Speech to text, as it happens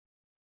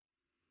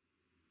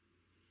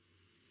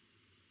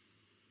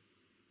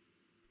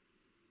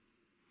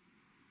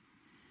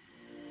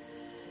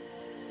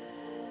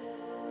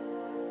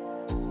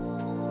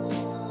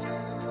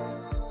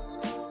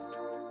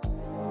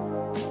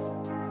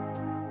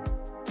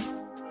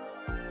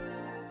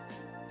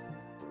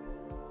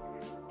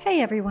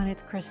Hey everyone,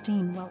 it's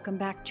Christine. Welcome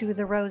back to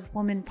the Rose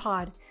Woman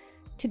Pod.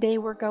 Today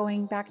we're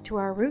going back to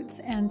our roots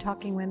and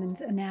talking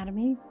women's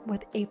anatomy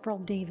with April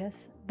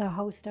Davis, the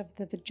host of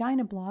the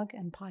Vagina blog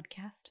and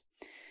podcast.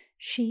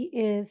 She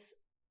is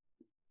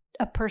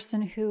a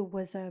person who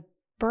was a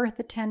birth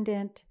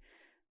attendant,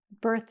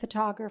 birth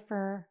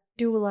photographer,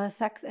 doula,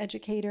 sex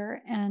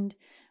educator, and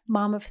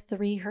mom of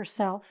 3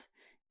 herself.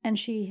 And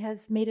she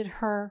has made it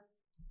her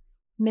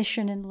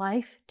mission in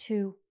life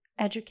to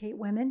educate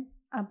women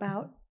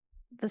about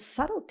the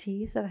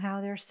subtleties of how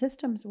their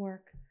systems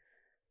work.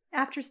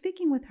 After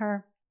speaking with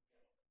her,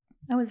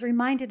 I was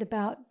reminded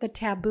about the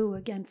taboo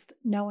against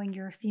knowing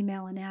your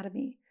female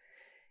anatomy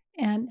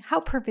and how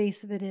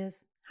pervasive it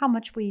is, how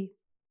much we,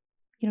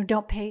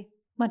 don't pay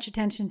much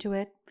attention to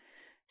it.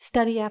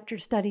 Study after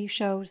study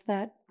shows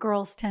that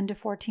girls 10 to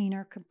 14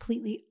 are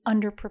completely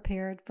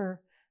underprepared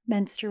for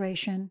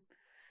menstruation.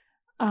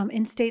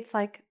 In states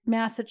like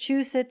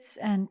Massachusetts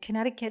and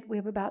Connecticut, we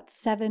have about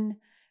 7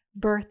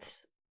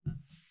 births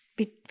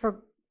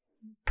per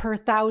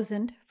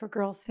 1,000 for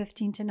girls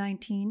 15 to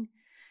 19.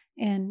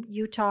 In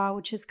Utah,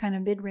 which is kind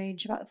of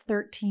mid-range, about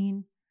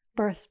 13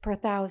 births per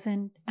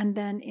 1,000. And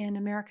then in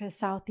America's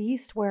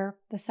Southeast, where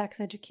the sex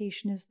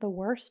education is the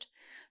worst,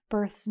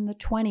 births in the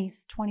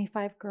 20s,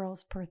 25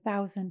 girls per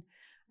 1,000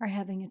 are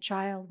having a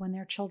child when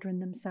they're children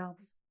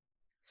themselves.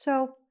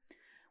 So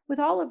with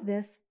all of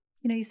this,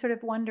 you're sort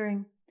of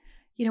wondering,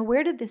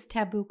 where did this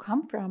taboo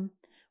come from?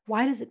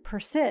 Why does it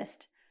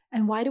persist?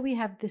 And why do we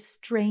have this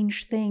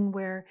strange thing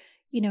where,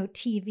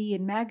 TV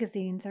and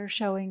magazines are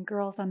showing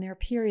girls on their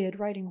period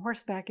riding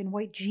horseback in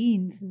white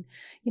jeans and,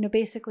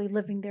 basically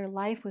living their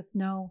life with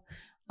no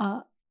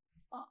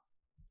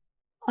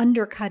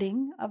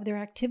undercutting of their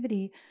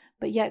activity,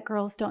 but yet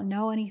girls don't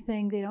know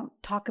anything. They don't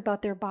talk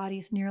about their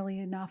bodies nearly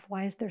enough.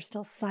 Why is there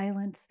still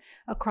silence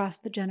across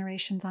the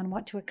generations on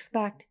what to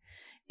expect?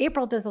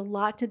 April does a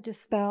lot to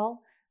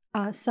dispel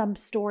some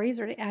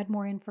stories or to add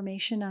more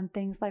information on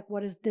things like,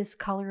 what does this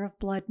color of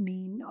blood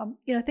mean?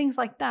 Things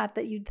like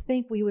that you'd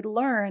think we would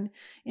learn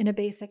in a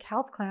basic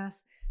health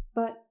class,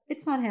 but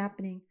it's not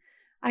happening.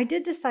 I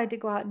did decide to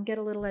go out and get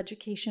a little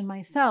education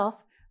myself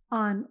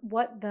on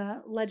what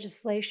the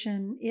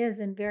legislation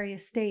is in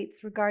various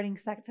states regarding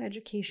sex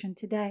education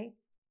today.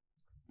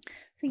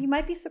 So you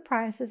might be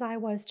surprised, as I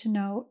was, to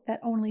know that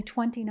only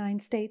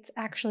 29 states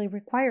actually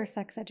require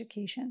sex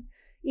education,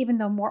 even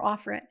though more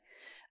offer it.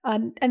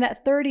 And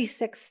that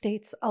 36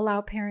 states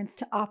allow parents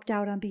to opt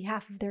out on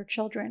behalf of their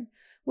children,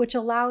 which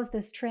allows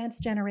this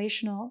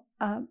transgenerational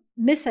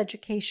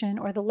miseducation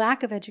or the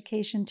lack of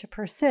education to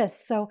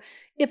persist. So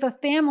if a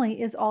family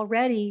is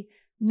already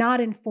not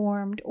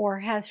informed or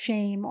has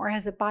shame or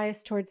has a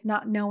bias towards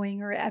not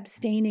knowing or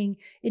abstaining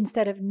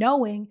instead of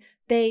knowing,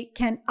 they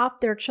can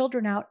opt their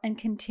children out and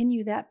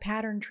continue that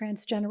pattern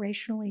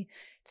transgenerationally.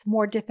 It's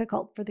more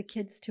difficult for the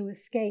kids to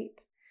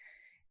escape.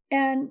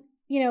 And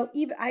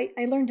even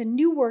I learned a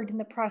new word in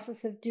the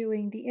process of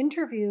doing the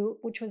interview,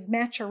 which was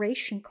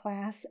maturation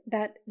class,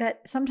 that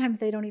sometimes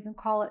they don't even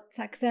call it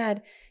sex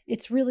ed.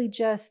 It's really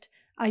just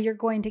you're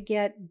going to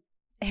get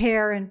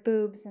hair and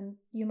boobs and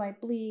you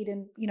might bleed.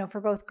 And,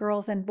 for both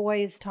girls and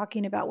boys,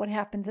 talking about what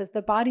happens as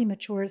the body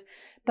matures,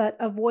 but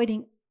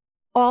avoiding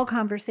all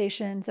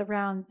conversations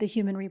around the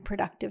human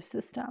reproductive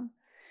system.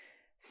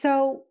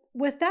 So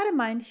with that in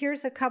mind,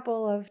 here's a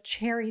couple of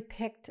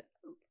cherry-picked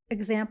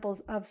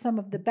examples of some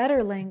of the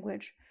better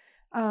language.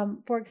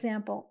 For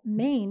example,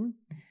 Maine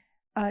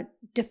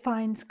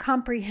defines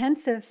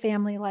comprehensive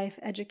family life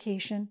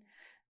education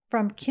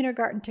from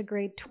kindergarten to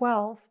grade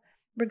 12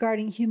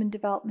 regarding human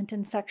development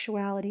and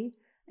sexuality,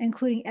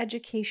 including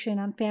education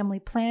on family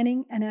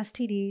planning and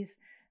STDs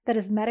that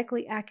is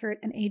medically accurate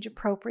and age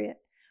appropriate,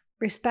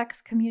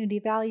 respects community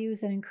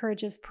values and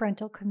encourages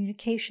parental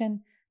communication,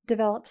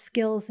 develops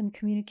skills in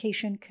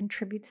communication,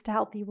 contributes to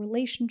healthy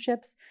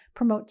relationships,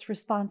 promotes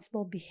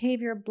responsible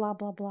behavior, blah,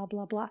 blah, blah,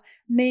 blah, blah.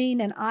 Maine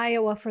and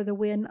Iowa for the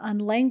win on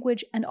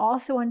language and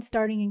also on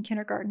starting in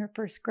kindergarten or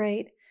first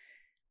grade.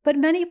 But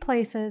many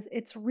places,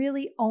 it's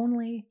really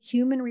only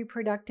human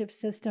reproductive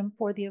system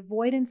for the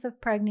avoidance of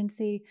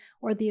pregnancy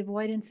or the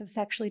avoidance of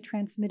sexually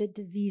transmitted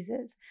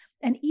diseases.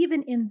 And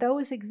even in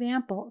those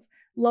examples,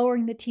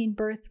 lowering the teen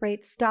birth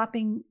rate,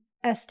 stopping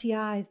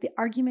STIs, the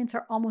arguments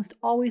are almost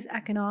always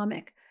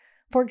economic.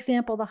 For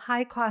example, the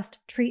high cost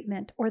of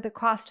treatment or the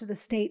cost to the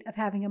state of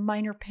having a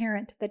minor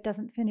parent that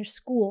doesn't finish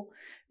school.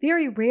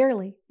 Very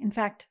rarely, in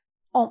fact,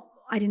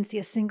 I didn't see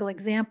a single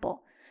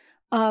example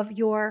of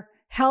your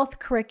health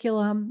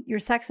curriculum, your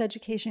sex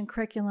education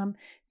curriculum,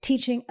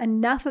 teaching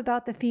enough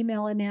about the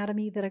female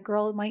anatomy that a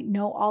girl might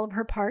know all of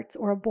her parts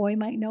or a boy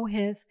might know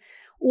his,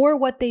 or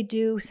what they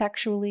do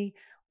sexually,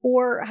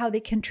 or how they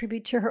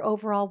contribute to her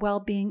overall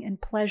well-being and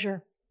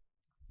pleasure.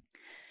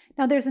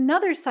 Now, there's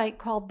another site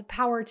called The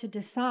Power to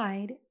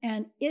Decide,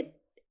 and it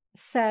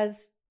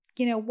says,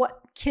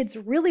 what kids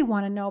really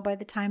want to know by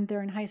the time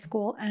they're in high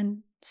school,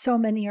 and so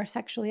many are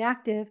sexually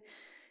active,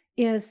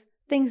 is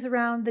things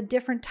around the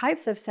different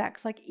types of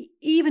sex. Like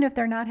even if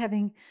they're not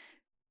having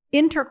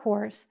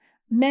intercourse,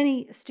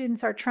 many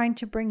students are trying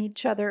to bring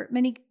each other,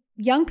 many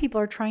young people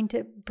are trying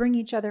to bring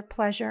each other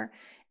pleasure,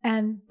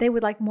 and they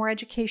would like more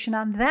education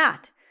on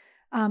that.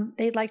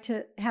 They'd like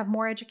to have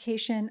more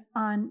education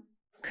on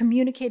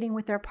communicating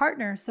with their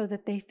partners so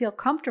that they feel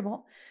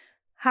comfortable,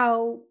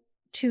 how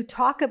to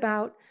talk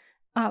about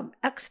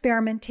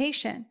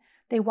experimentation.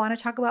 They want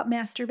to talk about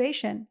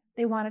masturbation.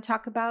 They want to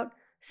talk about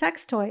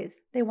sex toys.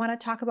 They want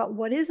to talk about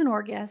what is an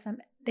orgasm.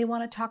 They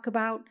want to talk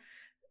about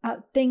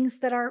things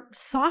that are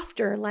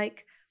softer,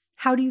 like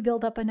how do you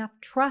build up enough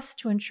trust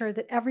to ensure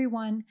that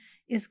everyone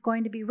is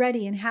going to be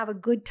ready and have a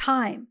good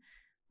time?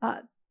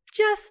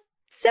 Just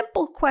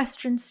simple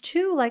questions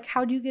too, like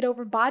how do you get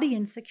over body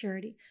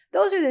insecurity?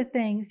 Those are the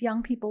things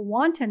young people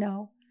want to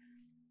know.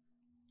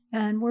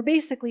 And we're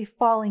basically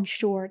falling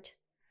short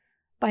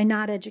by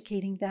not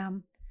educating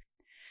them.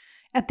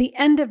 At the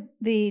end of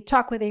the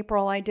talk with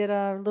April, I did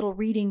a little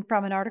reading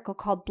from an article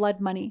called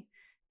Blood Money.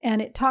 And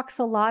it talks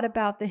a lot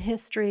about the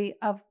history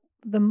of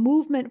the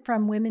movement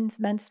from women's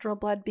menstrual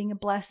blood being a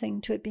blessing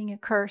to it being a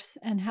curse,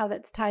 and how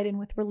that's tied in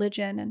with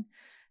religion, and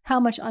how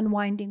much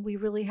unwinding we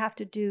really have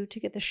to do to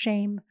get the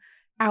shame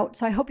out.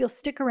 So I hope you'll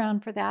stick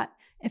around for that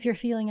if you're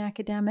feeling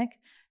academic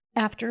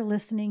after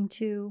listening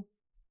to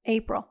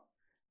April.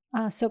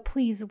 So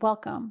please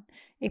welcome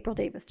April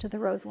Davis to the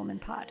Rose Woman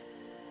Pod.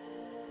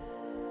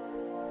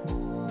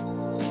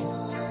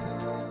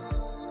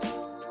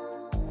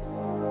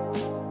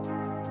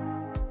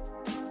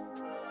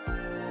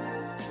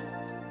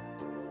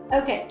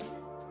 Okay,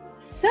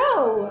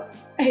 so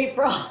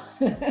April,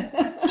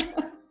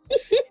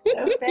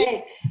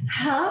 okay,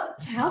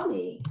 tell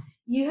me,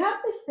 you have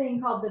this thing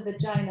called the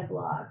Vagina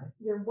blog.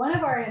 You're one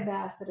of our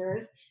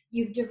ambassadors.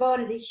 You've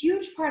devoted a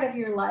huge part of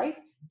your life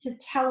to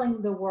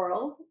telling the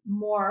world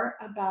more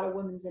about a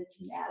woman's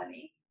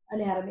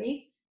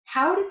anatomy.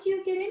 How did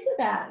you get into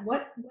that?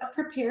 What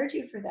prepared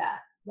you for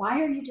that?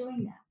 Why are you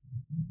doing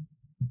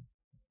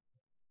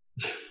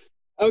that?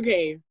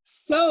 Okay,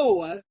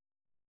 so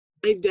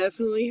I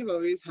definitely have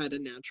always had a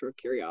natural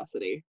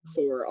curiosity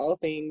for all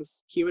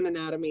things human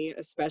anatomy,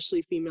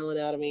 especially female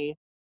anatomy.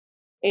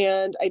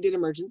 And I did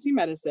emergency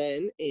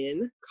medicine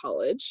in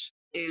college,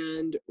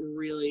 and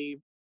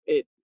really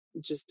it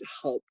just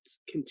helped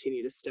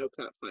continue to stoke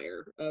that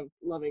fire of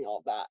loving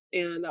all that.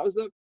 And that was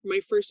my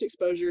first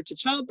exposure to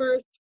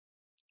childbirth,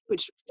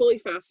 which fully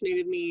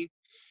fascinated me.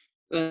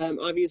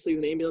 Obviously, as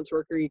an ambulance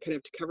worker, you kind of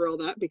have to cover all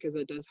that because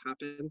it does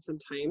happen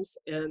sometimes.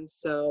 And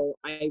so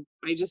I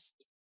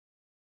just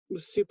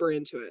was super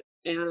into it.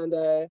 And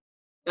I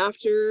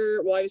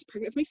was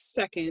pregnant with my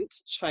second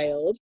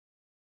child,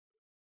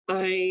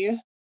 I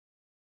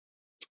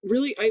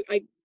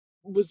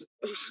was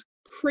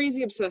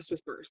crazy obsessed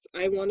with birth.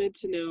 I wanted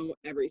to know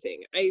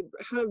everything. I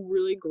had a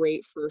really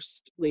great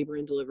first labor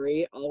and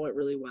delivery. All went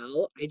really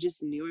well. I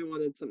just knew I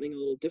wanted something a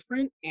little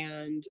different,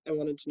 and I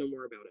wanted to know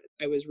more about it.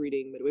 I was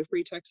reading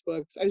midwifery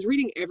textbooks. I was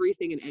reading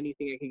everything and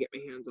anything I could get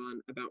my hands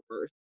on about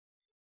birth.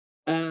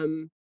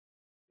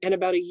 And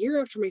about a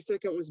year after my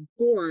second was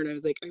born, I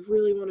was like, I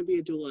really want to be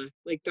a doula.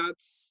 Like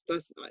that's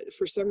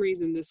for some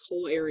reason, this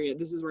whole area,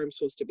 this is where I'm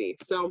supposed to be.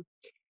 So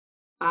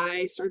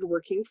I started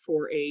working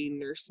for a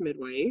nurse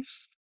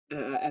midwife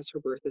as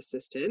her birth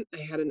assistant.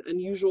 I had an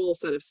unusual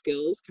set of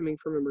skills coming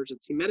from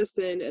emergency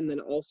medicine, and then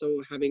also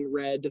having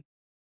read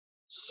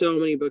so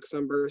many books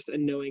on birth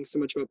and knowing so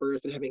much about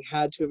birth and having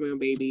had two of my own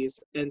babies.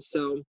 And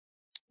so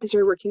I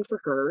started working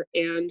for her,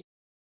 and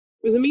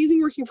it was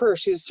amazing working for her.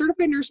 She was a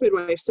certified nurse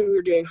midwife, so we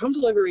were doing home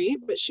delivery,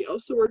 but she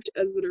also worked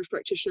as a nurse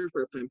practitioner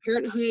for Planned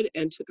Parenthood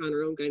and took on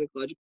her own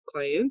gynecological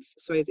clients.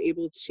 So I was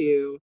able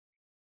to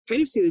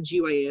kind of see the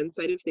GYN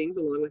side of things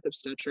along with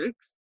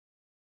obstetrics.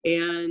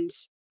 And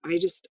I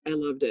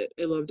loved it.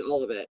 I loved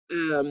all of it.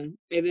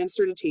 I then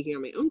started taking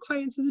on my own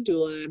clients as a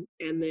doula,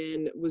 and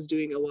then was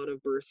doing a lot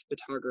of birth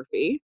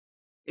photography.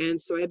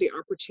 And so I had the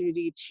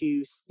opportunity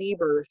to see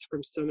birth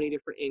from so many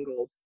different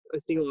angles. I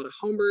was seeing a lot of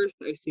home birth.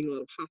 I was seeing a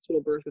lot of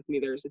hospital birth with me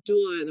there as a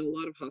doula, and then a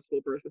lot of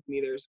hospital birth with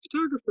me there as a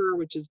photographer,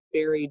 which is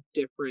very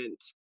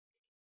different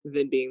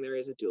than being there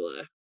as a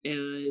doula.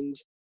 And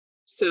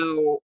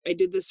so I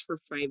did this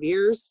for 5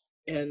 years,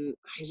 and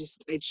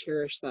I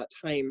cherish that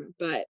time.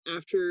 But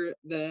after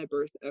the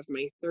birth of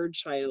my third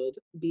child,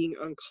 being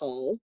on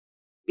call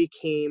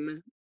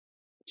became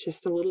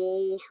just a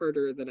little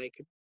harder than I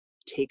could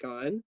take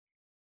on.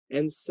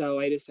 And so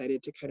I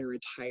decided to kind of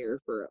retire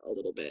for a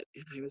little bit.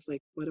 And I was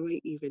like, what do I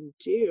even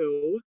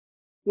do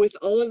with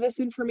all of this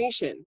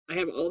information? I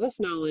have all this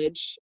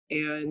knowledge,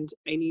 and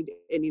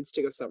it needs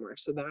to go somewhere.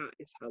 So that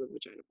is how the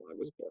Vagina blog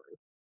was born.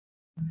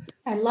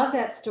 I love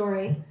that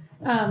story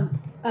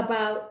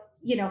about,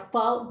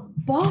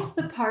 both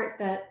the part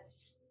that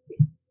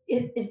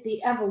is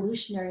the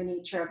evolutionary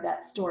nature of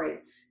that story.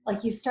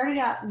 Like you started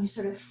out and you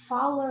sort of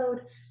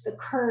followed the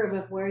curve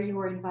of where you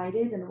were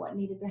invited and what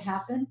needed to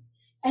happen.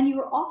 And you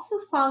were also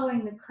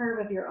following the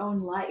curve of your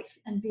own life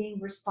and being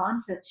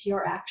responsive to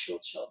your actual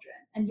children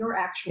and your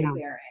actual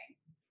bearing.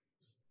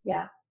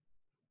 Yeah.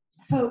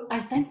 So I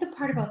think the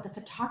part about the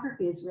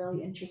photography is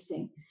really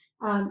interesting.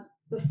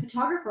 The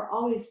photographer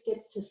always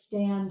gets to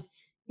stand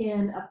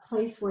in a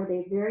place where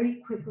they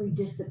very quickly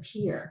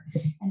disappear.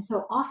 And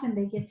so often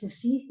they get to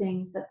see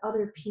things that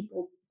other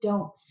people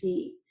don't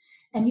see.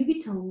 And you get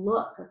to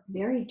look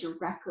very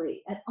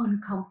directly at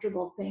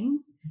uncomfortable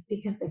things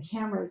because the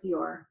camera is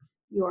your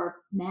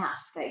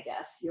mask, I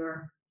guess.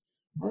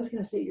 I was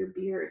going to say your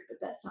beard, but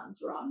that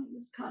sounds wrong in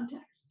this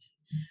context.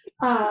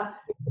 Uh,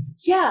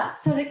 yeah.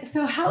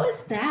 So how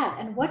is that?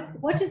 And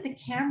what did the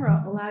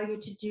camera allow you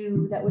to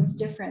do that was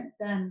different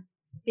than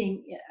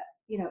being,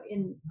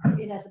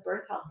 in as a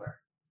birth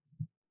helper?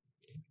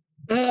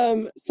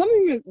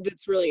 Something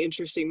that's really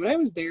interesting. When I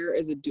was there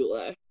as a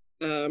doula,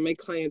 my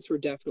clients were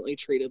definitely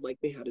treated like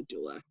they had a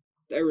doula.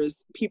 There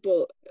was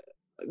people,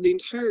 the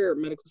entire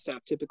medical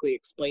staff typically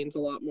explains a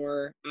lot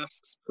more,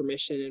 asks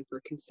permission and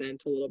for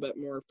consent a little bit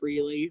more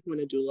freely when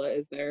a doula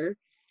is there.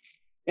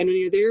 And when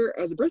you're there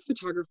as a birth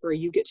photographer,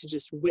 you get to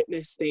just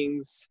witness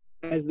things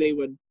as they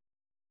would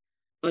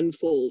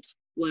unfold,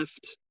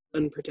 left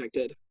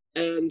unprotected.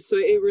 And so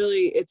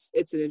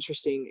it's an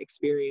interesting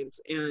experience.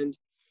 And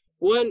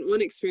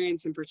one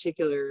experience in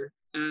particular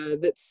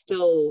that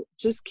still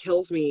just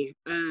kills me.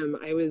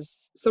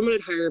 Someone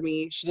had hired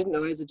me. She didn't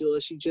know I was a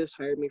doula. She just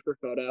hired me for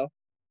photo.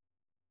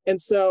 And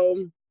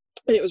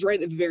it was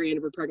right at the very end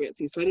of her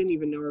pregnancy. So I didn't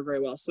even know her very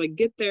well. So I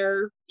get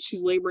there,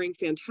 she's laboring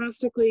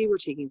fantastically. We're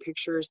taking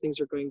pictures. Things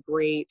are going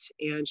great.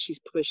 And she's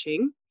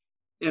pushing.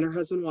 And her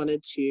husband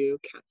wanted to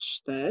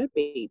catch the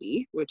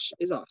baby, which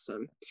is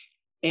awesome.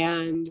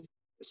 And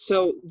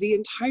so the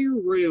entire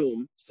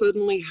room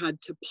suddenly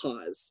had to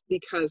pause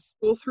because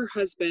both her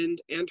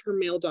husband and her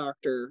male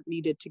doctor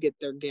needed to get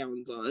their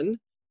gowns on.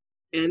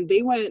 And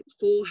they went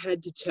full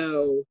head to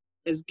toe,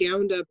 as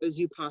gowned up as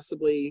you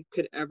possibly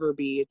could ever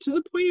be, to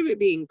the point of it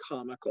being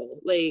comical.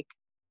 Like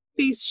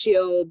face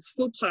shields,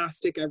 full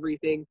plastic,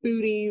 everything,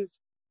 booties,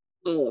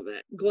 all of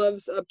it,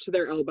 gloves up to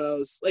their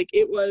elbows. Like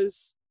it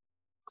was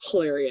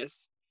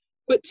hilarious.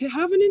 But to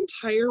have an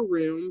entire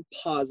room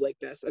pause like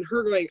this and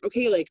her going,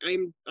 okay, like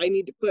I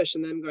need to push,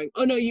 and then going,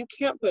 oh no, you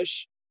can't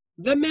push.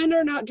 The men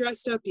are not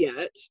dressed up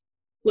yet.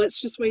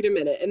 Let's just wait a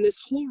minute. And this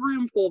whole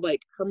room full of,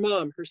 like, her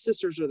mom, her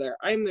sisters are there.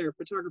 I'm there,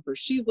 photographer.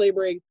 She's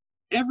laboring.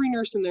 Every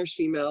nurse in there's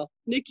female,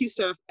 NICU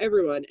staff,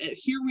 everyone. And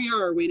here we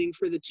are waiting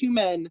for the two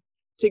men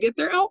to get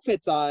their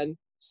outfits on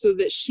so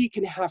that she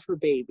can have her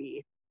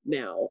baby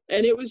now.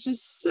 And it was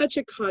just such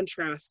a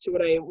contrast to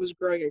what I was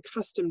growing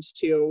accustomed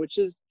to, which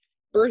is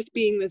birth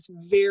being this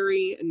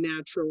very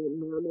natural,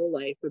 normal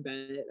life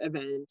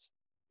event.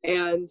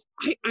 And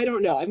I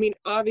don't know. I mean,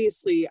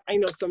 obviously, I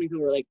know so many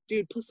people were like,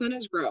 dude, placenta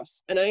is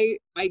gross. And I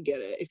get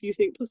it. If you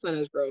think placenta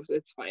is gross,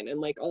 it's fine.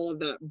 And like all of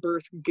that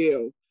birth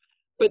goo.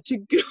 But to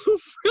go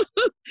from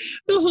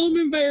the home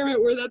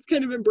environment where that's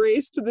kind of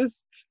embraced to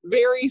this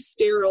very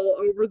sterile,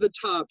 over the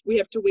top, we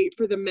have to wait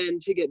for the men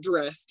to get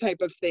dressed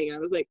type of thing. I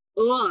was like,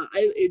 oh,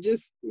 it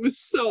just was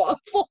so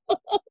awful.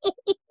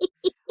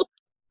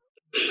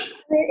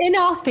 In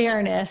all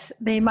fairness,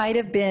 they might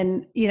have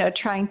been,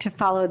 trying to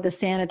follow the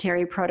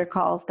sanitary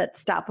protocols that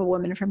stop a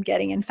woman from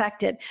getting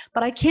infected.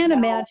 But I can't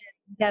imagine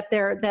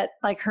that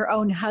like her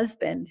own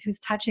husband, who's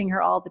touching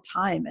her all the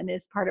time and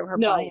is part of her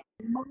body.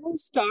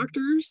 Most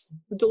doctors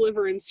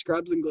deliver in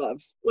scrubs and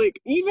gloves. Like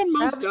even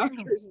most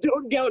doctors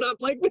don't gown up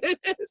like this.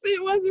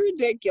 It was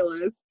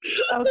ridiculous.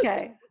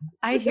 Okay,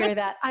 I hear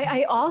that.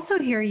 I also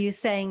hear you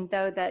saying,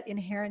 though, that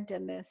inherent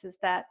in this is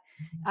that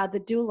the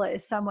doula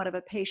is somewhat of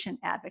a patient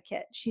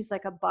advocate. She's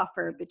like a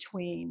buffer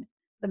between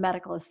the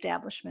medical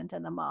establishment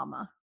and the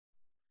mama.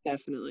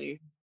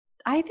 Definitely.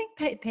 I think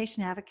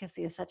patient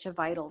advocacy is such a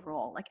vital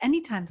role. Like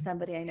anytime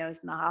somebody I know is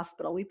in the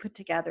hospital, we put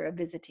together a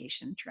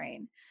visitation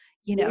train,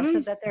 so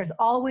that there's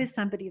always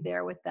somebody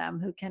there with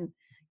them who can,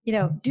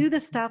 do the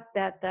stuff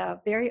that the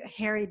very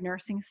harried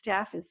nursing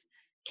staff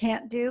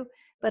can't do,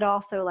 but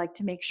also like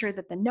to make sure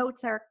that the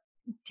notes are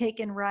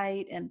taken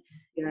right. And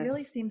it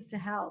really seems to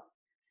help.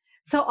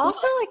 So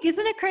also, like,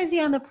 isn't it crazy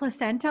on the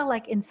placenta?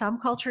 Like in some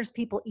cultures,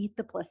 people eat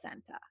the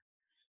placenta.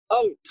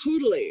 Oh,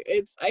 totally.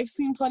 I've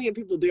seen plenty of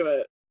people do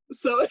it.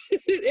 So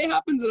it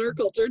happens in our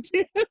culture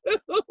too.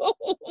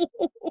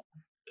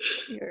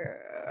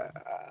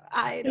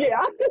 I don't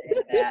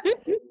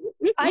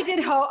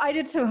I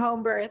did some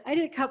home birth. I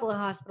did a couple of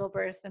hospital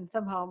births and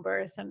some home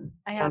births, and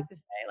I have to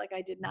say, like,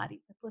 I did not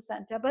eat the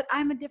placenta, but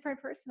I'm a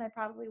different person. I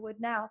probably would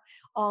now.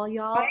 All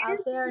y'all out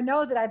there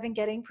know that I've been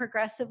getting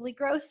progressively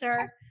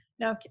grosser.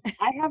 No,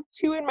 I have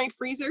 2 in my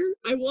freezer.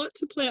 I want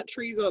to plant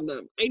trees on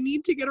them. I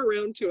need to get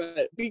around to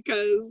it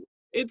because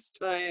it's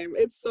time.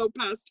 It's so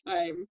past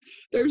time.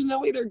 There's no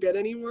way they're good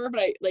anymore,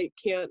 but I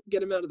can't get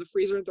them out of the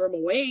freezer and throw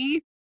them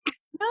away.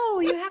 No,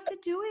 you have to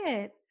do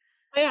it.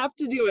 I have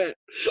to do it.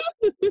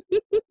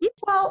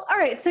 Well, all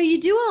right. So you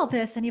do all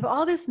this and you have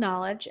all this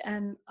knowledge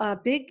and a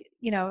big,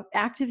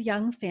 active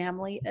young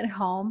family at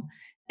home.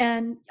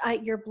 And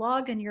your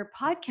blog and your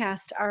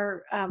podcast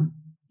are,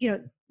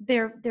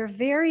 they're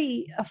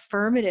very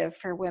affirmative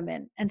for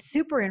women and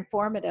super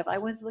informative. I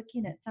was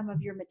looking at some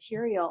of your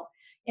material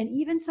and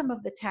even some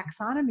of the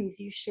taxonomies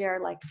you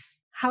share, like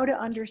how to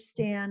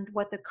understand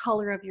what the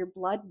color of your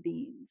blood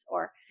means,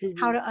 or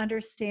how Mhm. to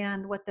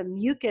understand what the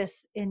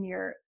mucus in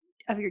your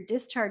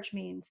discharge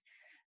means,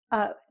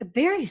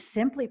 very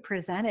simply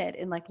presented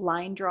in like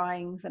line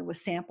drawings and with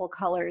sample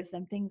colors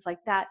and things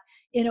like that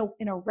in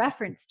a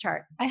reference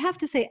chart. I have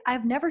to say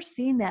I've never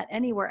seen that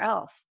anywhere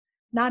else,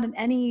 not in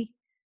any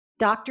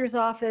doctor's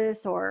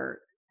office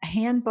or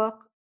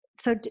handbook.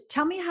 So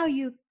tell me how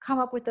you come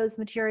up with those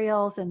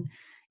materials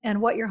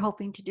and what you're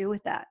hoping to do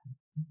with that.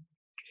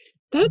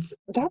 That's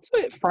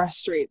what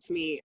frustrates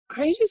me.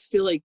 I just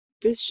feel like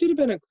this should have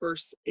been a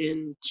course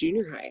in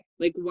junior high.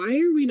 Like, why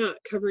are we not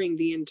covering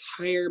the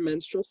entire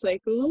menstrual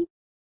cycle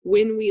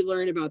when we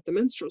learn about the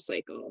menstrual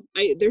cycle?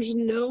 There's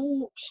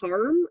no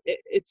harm.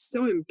 It's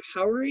so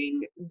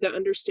empowering, the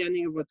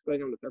understanding of what's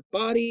going on with our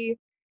body.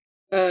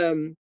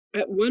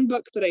 One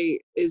book that I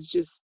is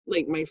just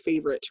like my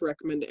favorite to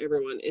recommend to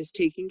everyone is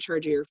Taking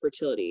Charge of Your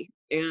Fertility.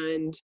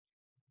 And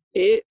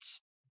it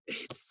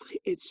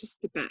it's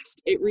just the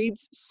best. It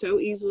reads so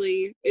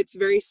easily. It's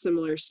very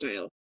similar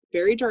style,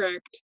 very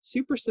direct,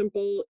 super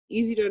simple,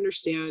 easy to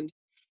understand.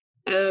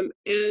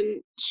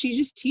 And she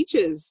just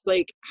teaches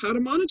like how to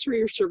monitor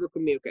your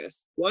cervical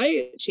mucus, why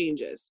it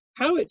changes,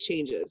 how it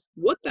changes,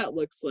 what that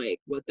looks like,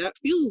 what that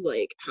feels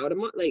like, how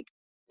to like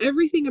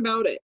everything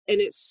about it. And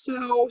it's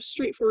so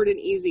straightforward and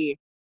easy.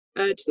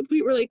 To the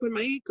point where, like, when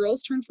my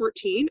girls turn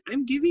 14,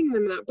 I'm giving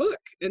them that book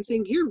and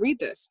saying, here, read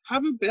this,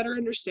 have a better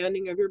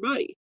understanding of your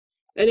body.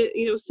 And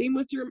it, same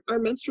with our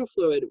menstrual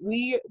fluid.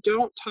 We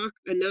don't talk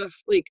enough.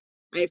 Like,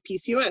 I have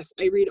PCOS.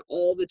 I read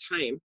all the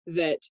time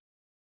that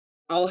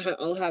I'll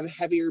have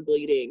heavier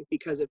bleeding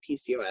because of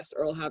PCOS,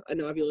 or I'll have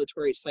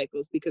anovulatory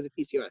cycles because of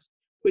PCOS,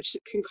 which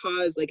can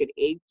cause like an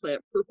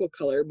eggplant purple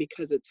color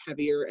because it's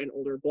heavier and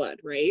older blood,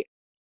 right?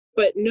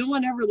 But no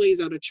one ever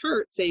lays out a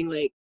chart saying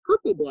like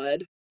purple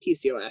blood,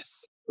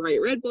 PCOS, bright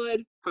red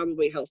blood,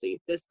 probably healthy.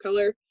 This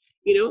color,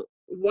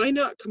 why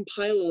not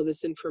compile all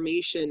this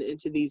information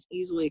into these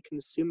easily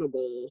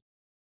consumable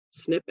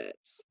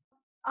snippets?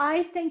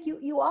 I think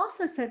you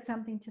also said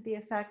something to the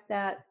effect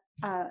that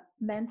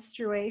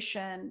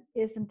menstruation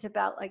isn't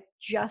about like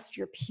just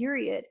your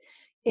period.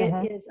 It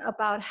Uh-huh. is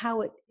about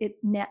how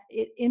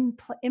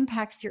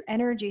impacts your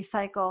energy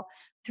cycle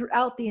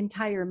throughout the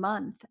entire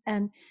month,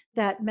 and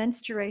that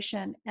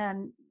menstruation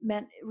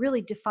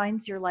really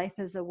defines your life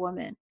as a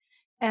woman.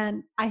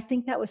 And I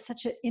think that was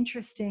such an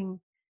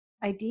interesting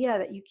idea,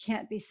 that you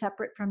can't be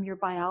separate from your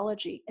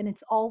biology and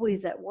it's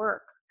always at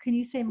work. Can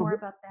you say more Mhm.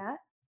 about that?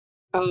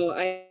 Oh,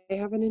 I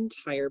have an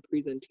entire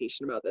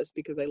presentation about this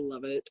because I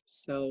love it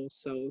so,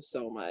 so,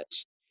 so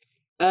much.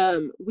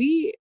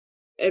 We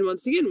and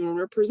once again, when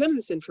we're presented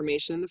this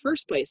information in the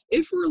first place,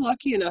 if we're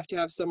lucky enough to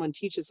have someone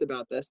teach us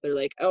about this, they're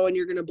like, oh, and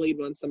you're going to bleed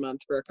once a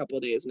month for a couple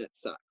of days and it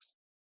sucks.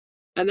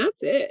 And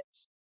that's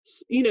it.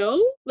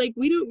 Like,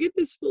 we don't get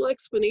this full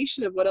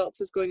explanation of what else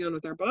is going on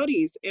with our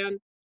bodies. And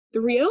the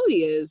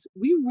reality is,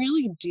 we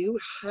really do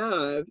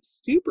have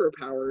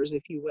superpowers,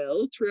 if you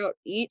will, throughout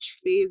each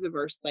phase of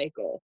our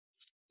cycle.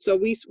 So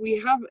we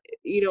have,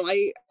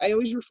 I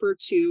always refer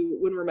to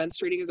when we're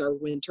menstruating as our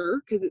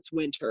winter, because it's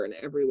winter in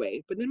every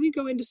way. But then we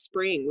go into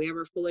spring, we have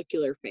our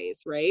follicular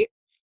phase, right?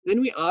 Then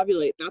we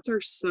ovulate, that's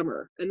our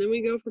summer. And then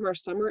we go from our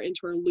summer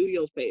into our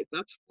luteal phase,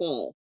 that's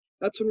fall.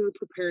 That's when we're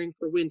preparing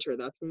for winter.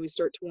 That's when we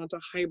start to want to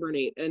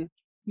hibernate. And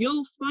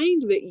you'll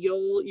find that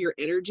your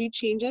energy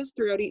changes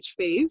throughout each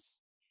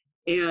phase.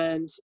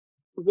 And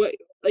what,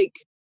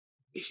 like,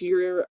 if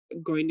you're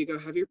going to go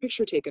have your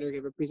picture taken or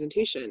give a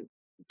presentation,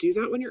 do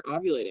that when you're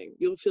ovulating.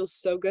 You'll feel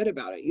so good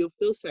about it. You'll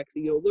feel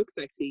sexy. You'll look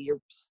sexy. Your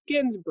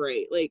skin's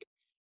bright. Like,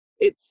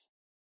 it's,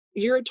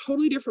 you're a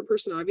totally different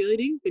person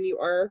ovulating than you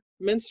are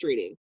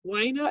menstruating.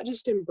 Why not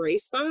just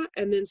embrace that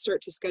and then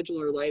start to schedule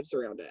our lives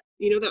around it?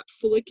 That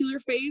follicular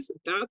phase,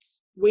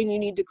 that's when you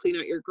need to clean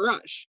out your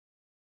garage.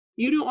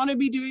 You don't want to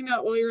be doing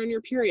that while you're on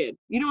your period.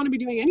 You don't want to be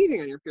doing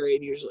anything on your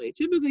period usually.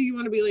 Typically, you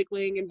want to be like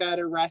laying in bed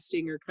or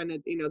resting, or kind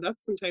of,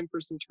 that's some time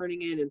for some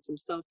turning in and some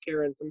self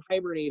care and some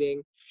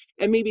hibernating,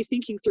 and maybe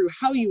thinking through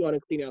how you want to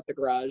clean out the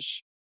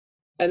garage.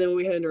 And then when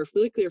we head into our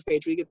follicular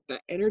phase, we get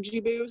that energy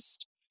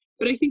boost.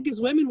 But I think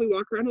as women, we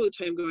walk around all the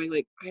time going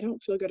like, I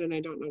don't feel good and I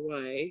don't know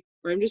why,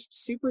 or I'm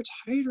just super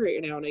tired right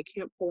now and I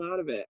can't pull out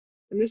of it.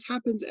 And this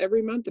happens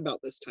every month about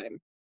this time.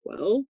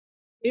 Well,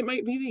 it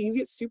might be that you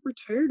get super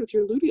tired with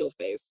your luteal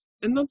phase,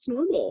 and that's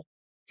normal.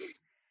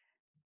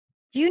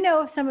 Do you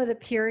know if some of the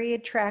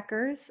period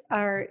trackers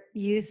are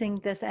using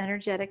this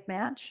energetic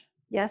match?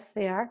 Yes,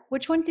 they are.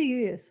 Which one do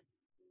you use?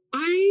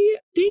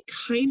 They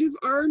kind of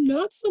are,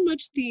 not so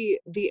much the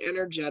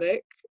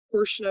energetic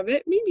portion of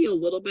it, maybe a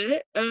little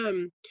bit.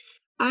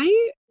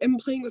 I am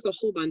playing with a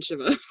whole bunch of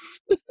them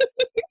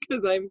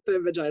because I'm the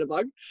vagina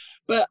blog.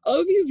 But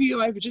OvuView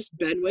I've just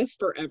been with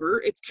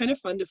forever. It's kind of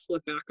fun to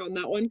flip back on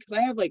that one because I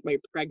have like my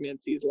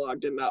pregnancies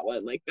logged in that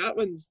one. Like, that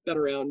one's been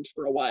around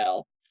for a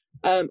while.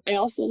 I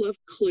also love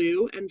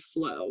Clue and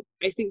Flow.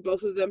 I think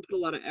both of them put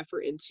a lot of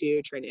effort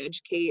into trying to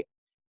educate.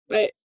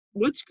 But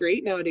what's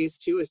great nowadays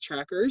too with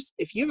trackers,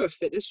 if you have a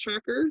fitness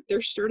tracker,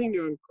 they're starting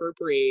to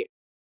incorporate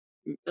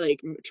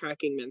like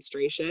tracking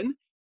menstruation,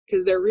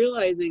 because they're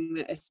realizing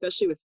that,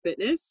 especially with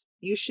fitness,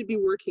 you should be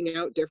working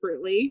out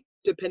differently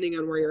depending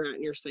on where you're at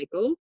in your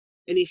cycle.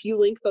 And if you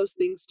link those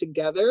things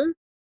together,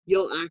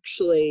 you'll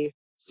actually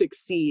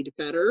succeed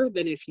better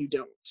than if you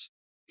don't.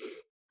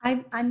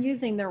 I'm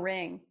using the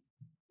ring,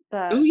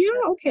 Oh the yeah,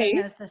 that okay.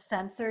 has the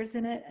sensors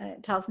in it, and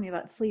it tells me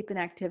about sleep and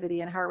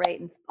activity and heart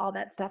rate and all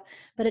that stuff.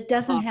 But it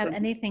doesn't have Awesome.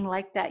 anything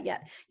like that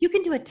yet. You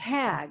can do a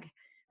tag,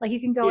 like you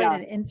can go in Yeah.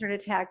 and insert a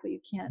tag, but you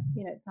can't.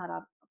 It's not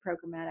a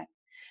programmatic.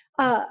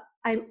 Uh,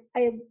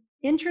 I'm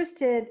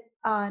interested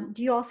on.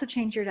 Do you also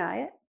change your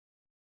diet?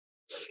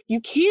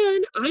 You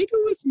can. I go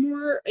with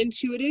more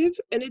intuitive,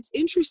 and it's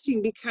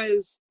interesting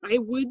because I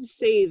would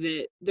say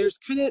that there's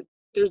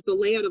the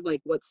layout of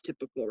like what's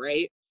typical,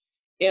 right?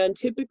 And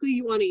typically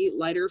you want to eat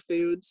lighter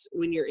foods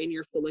when you're in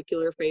your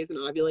follicular phase and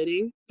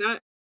ovulating.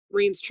 That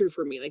reigns true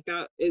for me. Like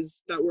that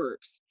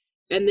works.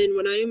 And then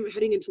when I'm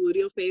heading into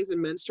luteal phase and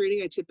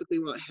menstruating, I typically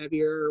want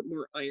heavier,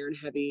 more iron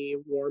heavy,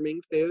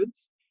 warming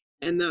foods.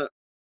 And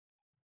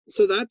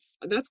that's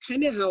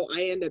kind of how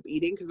I end up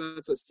eating, because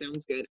that's what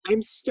sounds good.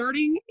 I'm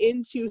starting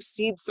into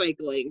seed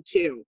cycling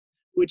too,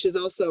 which is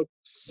also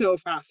so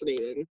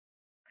fascinating.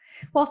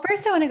 Well,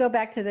 first I want to go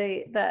back to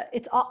the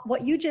it's all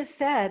what you just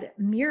said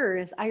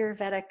mirrors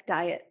Ayurvedic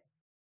diet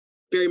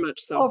Very much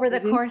so. over the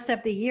Mhm. course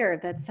of the year.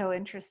 That's so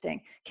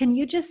interesting. Can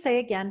you just say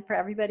again for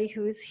everybody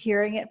who's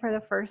hearing it for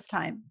the first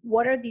time,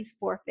 what are these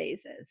four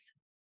phases?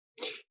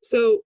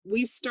 So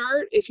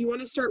if you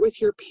want to start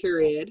with your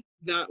period,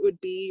 that would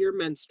be your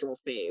menstrual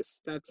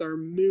phase. That's our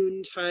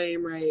moon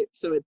time, right?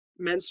 So it's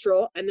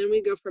menstrual. And then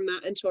we go from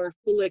that into our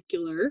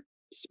follicular,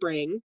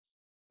 spring,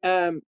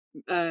 um,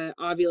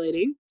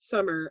 ovulating,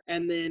 summer,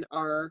 and then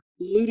our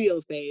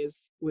luteal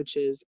phase, which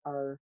is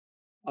our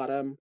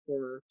autumn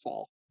or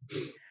fall.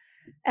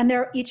 And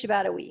they're each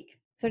about a week.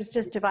 So it's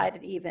just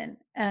divided even.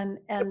 And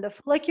the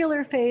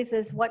follicular phase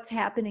is what's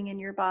happening in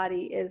your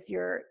body is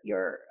your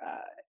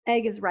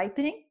egg is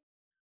ripening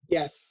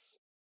Yes.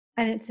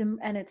 and it's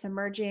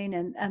emerging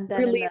and then in the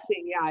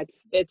Releasing. Yeah,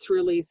 it's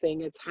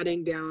releasing. It's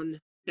heading down.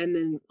 And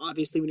then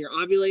obviously when you're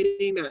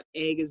ovulating, that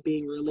egg is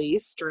being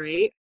released,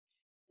 right?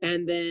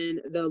 And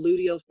then the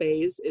luteal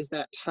phase is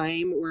that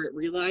time where it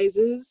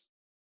realizes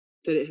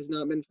that it has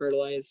not been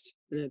fertilized,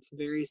 and it's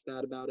very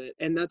sad about it.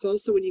 And that's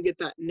also when you get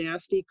that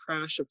nasty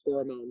crash of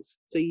hormones.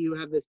 So you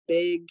have this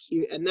big,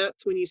 huge, and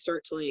that's when you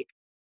start to like,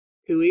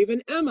 who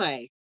even am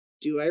I?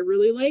 Do I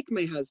really like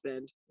my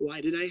husband? Why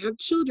did I have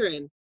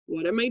children?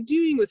 What am I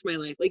doing with my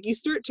life? Like you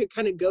start to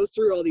kind of go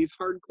through all these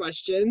hard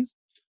questions.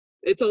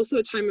 It's also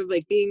a time of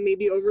like being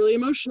maybe overly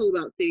emotional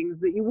about things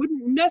that you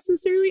wouldn't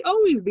necessarily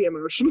always be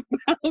emotional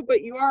about,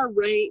 but you are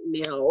right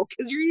now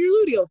because you're in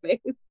your luteal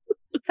phase.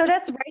 so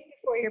that's right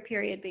before your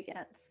period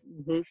begins.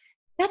 Mm-hmm.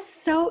 That's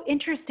so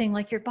interesting.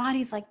 Like your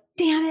body's like,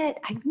 damn it,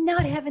 I'm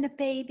not having a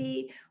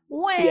baby.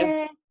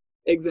 Yes, When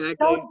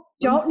exactly.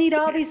 don't need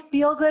all these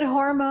feel good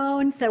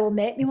hormones that will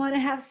make me want to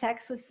have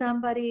sex with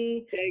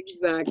somebody.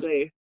 Exactly.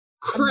 Amazing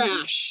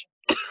Crash.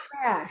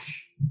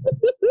 crash.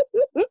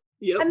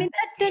 Yep. I mean,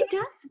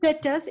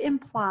 that does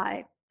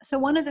imply. So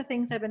one of the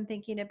things I've been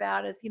thinking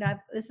about is,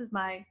 this is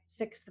my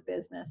sixth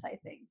business, I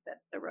think, that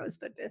the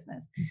rosebud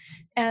business.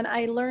 And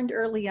I learned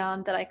early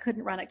on that I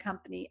couldn't run a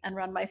company and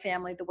run my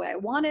family the way I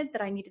wanted,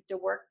 that I needed to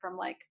work from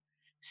like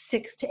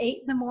 6 to 8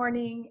 in the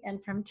morning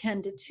and from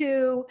 10 to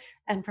 2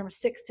 and from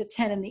 6 to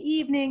 10 in the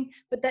evening.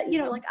 But that,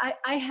 like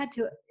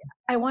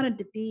I wanted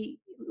to be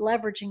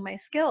leveraging my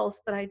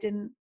skills, but I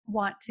didn't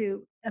want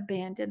to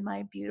abandon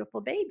my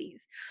beautiful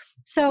babies.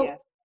 So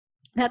Yes.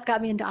 that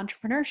got me into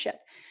entrepreneurship.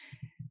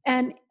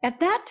 And at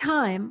that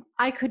time,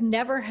 I could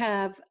never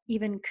have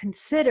even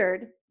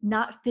considered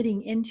not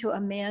fitting into a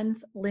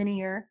man's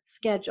linear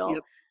schedule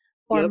Yep.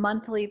 or Yep.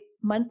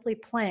 monthly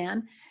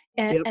plan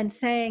Yep. and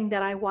saying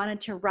that I wanted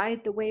to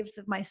ride the waves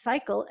of my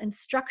cycle and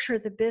structure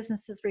the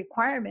business's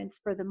requirements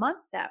for the month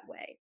that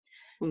way.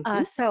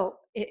 Mm-hmm. So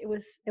it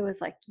was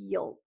like,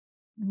 you'll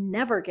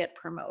never get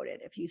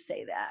promoted if you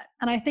say that.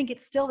 And I think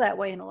it's still that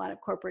way in a lot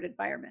of corporate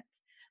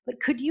environments. But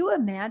could you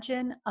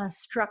imagine a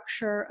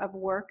structure of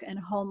work and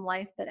home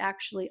life that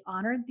actually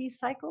honored these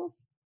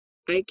cycles?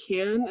 I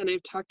can, and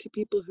I've talked to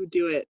people who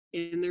do it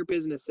in their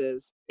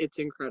businesses. It's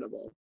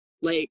incredible.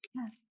 Like,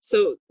 Yeah.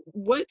 so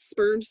what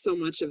spurred so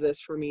much of this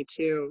for me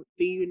too,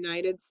 the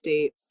United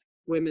States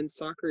women's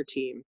soccer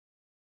team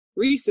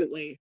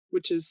recently,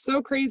 which is so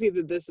crazy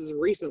that this is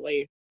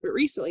recently, but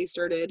recently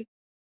started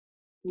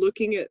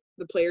looking at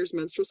the players'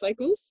 menstrual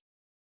cycles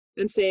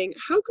and saying,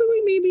 how can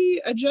we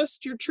maybe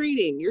adjust your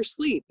training, your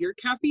sleep, your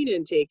caffeine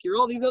intake, your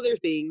all these other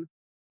things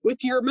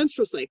with your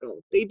menstrual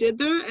cycle? They did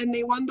that and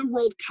they won the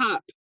World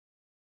Cup.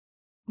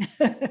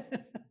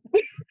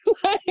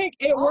 Like,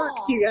 it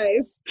works, Oh, you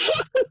guys.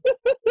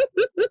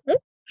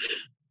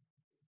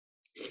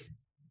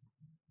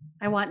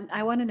 I want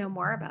to know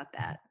more about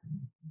that.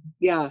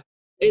 Yeah,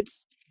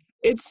 it's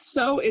it's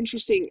so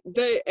interesting.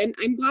 And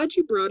I'm glad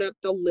you brought up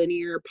the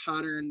linear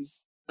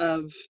patterns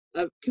of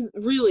because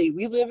really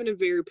we live in a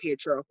very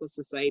patriarchal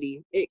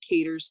society. It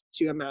caters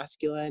to a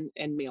masculine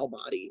and male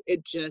body.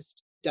 It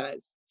just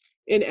does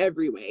in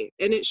every way.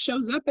 And it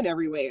shows up in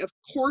every way. Of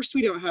course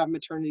we don't have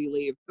maternity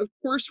leave. Of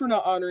course we're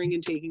not honoring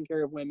and taking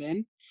care of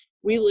women.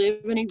 We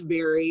live in a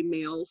very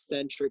male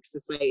centric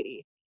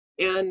society.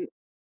 And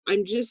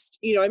I'm just,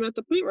 I'm at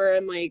the point where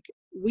I'm like,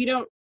 we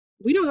don't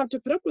have to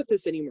put up with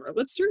this anymore.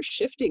 Let's start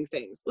shifting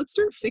things. Let's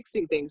start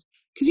fixing things.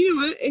 Because you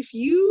know what? If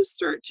you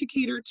start to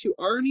cater to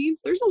our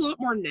needs, there's a lot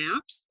more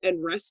naps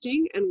and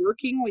resting and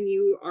working when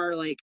you are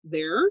like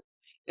there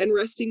and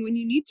resting when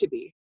you need to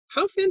be.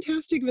 How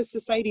fantastic of a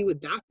society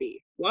would that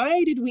be?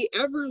 Why did we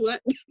ever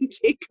let them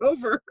take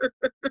over?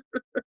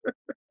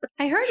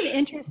 I heard an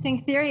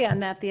interesting theory on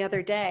that the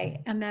other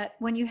day, and that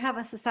when you have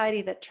a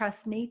society that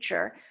trusts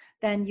nature,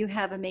 then you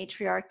have a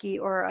matriarchy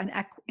or an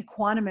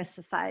equanimous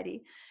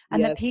society.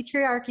 And that Yes.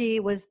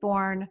 patriarchy was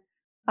born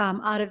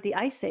out of the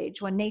Ice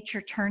Age when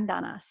nature turned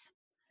on us.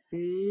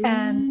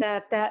 And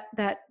Mm,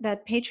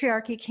 that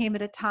patriarchy came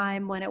at a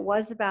time when it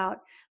was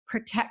about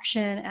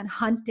protection and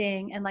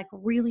hunting and like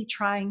really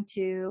trying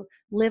to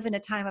live in a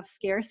time of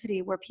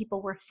scarcity where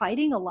people were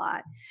fighting a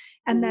lot,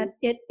 and mhm.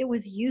 that it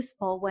was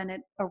useful when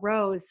it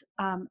arose,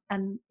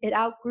 and it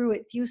outgrew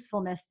its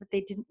usefulness, that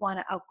they didn't want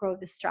to outgrow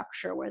the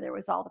structure where there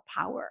was all the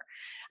power.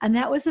 And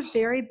that was a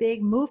very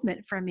big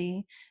movement for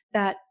me,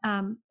 that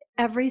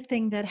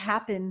everything that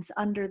happens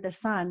under the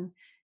sun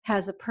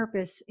has a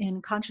purpose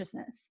in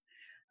consciousness.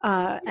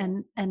 Yeah.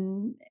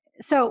 And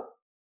so,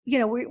 you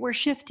know, we're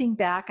shifting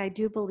back. I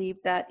do believe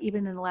that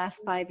even in the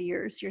last 5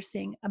 years, you're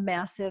seeing a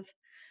massive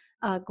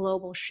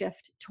global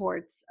shift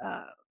towards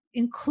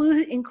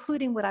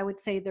including what I would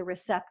say the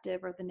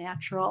receptive or the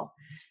natural.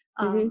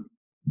 Mhm. um,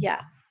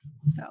 yeah.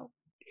 So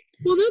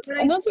Well, but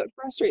I, that's what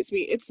frustrates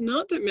me. It's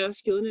not that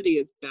masculinity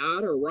is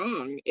bad or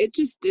wrong. It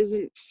just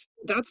isn't.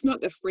 That's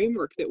not the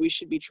framework that we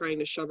should be trying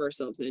to shove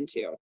ourselves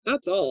into.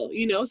 That's all.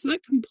 So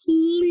that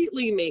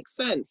completely makes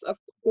sense. Of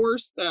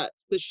course,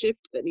 that's the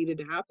shift that needed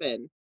to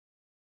happen.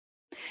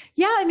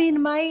 yeah, I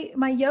mean,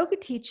 my yoga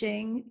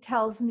teaching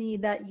tells me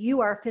that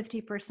you are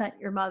 50%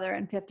 your mother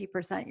and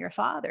 50% your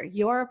father.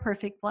 You're a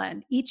perfect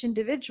blend. Each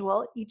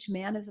individual, each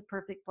man is a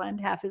perfect blend,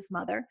 half his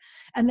mother.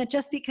 And that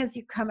just because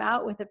you come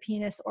out with a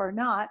penis or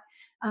not,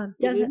 Hmm.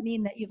 doesn't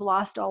mean that you've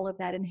lost all of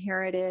that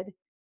inherited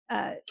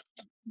uh,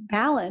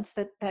 balance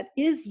that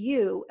is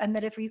you. And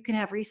that if you can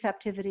have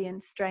receptivity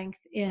and strength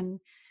in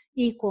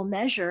equal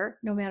measure,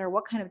 no matter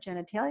what kind of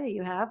genitalia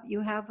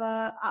you have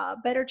a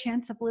better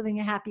chance of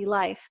living a happy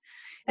life.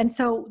 And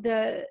so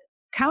the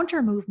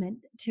counter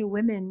movement to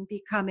women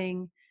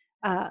becoming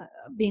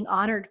being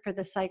honored for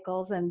the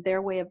cycles and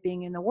their way of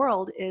being in the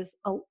world is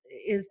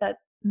that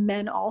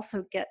men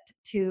also get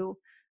to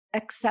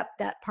accept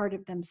that part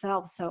of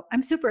themselves. So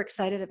I'm super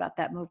excited about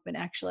that movement,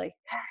 actually.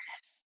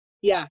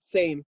 Yeah,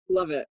 same.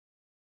 Love it.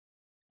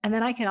 And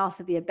then I can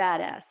also be a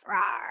badass,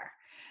 rawr,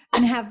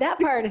 and have that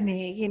part of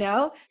me, you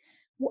know.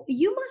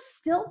 You must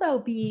still though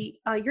be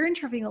you're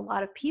interviewing a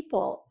lot of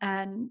people,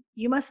 and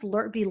you must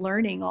be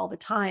learning all the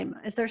time.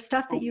 Is there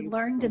stuff that you've Always.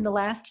 learned in the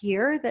last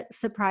year that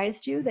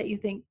surprised you that you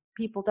think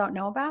people don't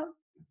know about?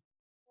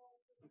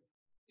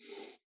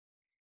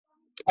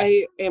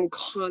 I am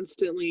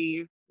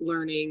constantly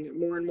learning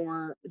more and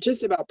more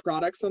just about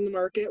products on the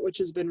market, which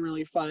has been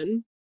really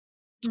fun.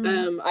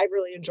 Mm. I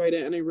really enjoyed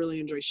it, and I really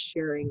enjoy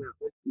sharing that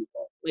with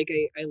people. Like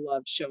I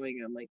love showing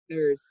them like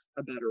there's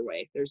a better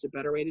way. There's a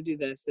better way to do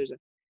this. There's a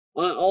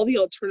all the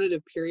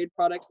alternative period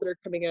products that are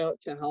coming out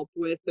to help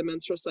with the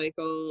menstrual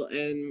cycle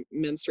and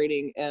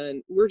menstruating,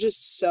 and we're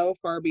just so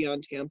far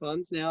beyond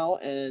tampons now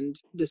and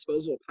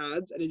disposable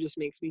pads, and it just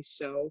makes me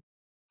so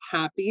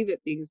happy that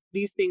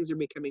these things are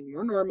becoming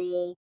more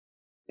normal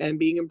and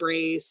being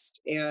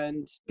embraced,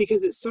 and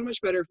because it's so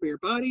much better for your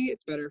body,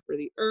 it's better for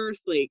the earth,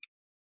 like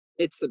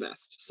it's the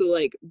best. So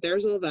like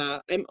there's all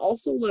that. I'm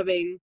also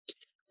loving,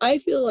 I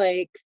feel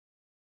like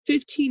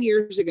 15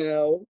 years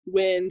ago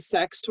when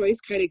sex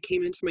toys kind of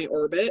came into my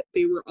orbit,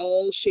 they were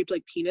all shaped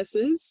like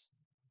penises,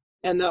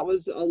 and that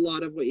was a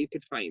lot of what you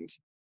could find.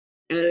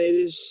 And it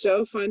is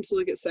so fun to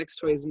look at sex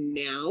toys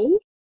now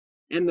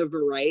and the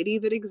variety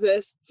that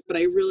exists, but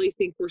I really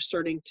think we're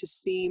starting to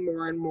see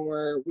more and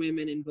more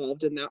women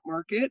involved in that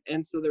market,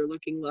 and so they're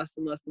looking less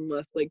and less and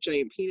less like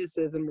giant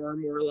penises and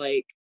more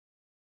like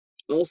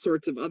all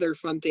sorts of other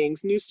fun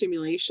things. New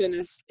stimulation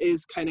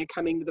is kind of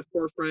coming to the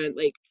forefront,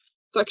 like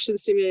suction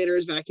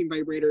stimulators, vacuum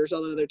vibrators,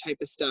 all the other type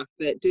of stuff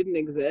that didn't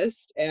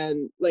exist.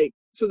 And like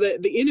so the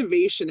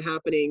innovation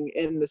happening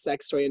in the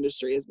sex toy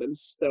industry has been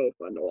so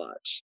fun to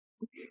watch.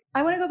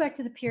 I want to go back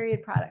to the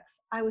period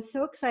products. I was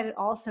so excited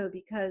also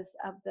because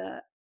of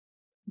the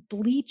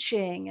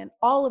bleaching and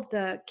all of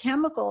the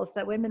chemicals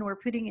that women were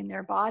putting in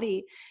their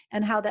body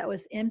and how that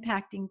was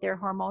impacting their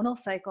hormonal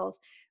cycles.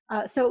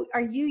 So,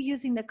 are you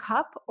using the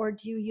cup, or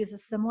do you use a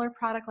similar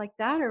product like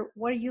that, or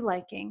what are you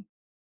liking?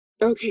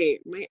 Okay,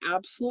 my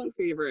absolute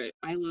favorite.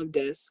 I love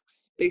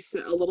discs. They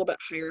sit a little bit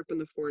higher up in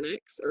the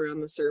fornix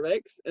around the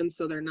cervix, and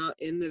so they're not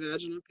in the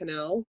vaginal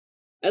canal.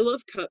 I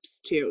love cups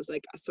too. It's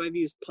like, so I've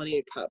used plenty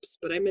of cups,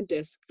 but I'm a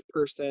disc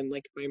person.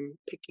 Like if I'm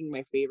picking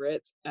my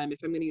favorites, if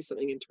I'm going to use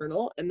something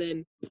internal, and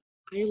then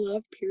I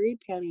love period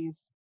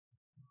panties.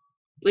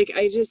 Like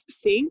I just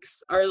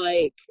thinks are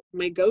like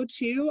my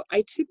go-to.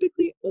 I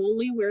typically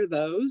only wear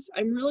those.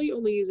 I'm really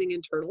only using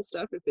internal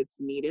stuff if it's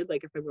needed,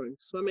 like if I'm going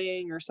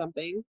swimming or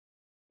something.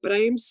 But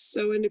I am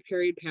so into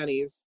period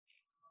panties.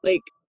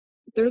 Like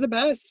they're the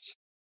best.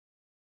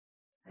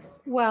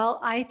 Well,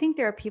 I think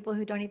there are people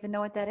who don't even know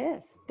what that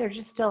is. They're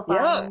just still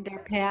Yeah. buying their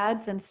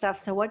pads and stuff.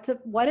 So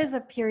what is a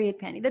period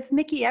panty? That's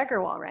Mickey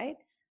Agarwal, right?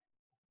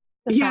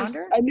 The Yes,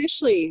 founder?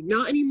 initially,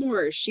 not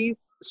anymore. She's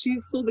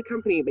sold the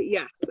company, but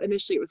yes,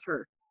 initially it was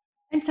her.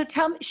 And so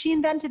tell me, she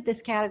invented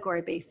this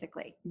category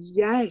basically.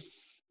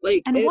 Yes.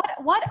 Like And what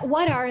it's what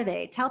what are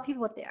they? Tell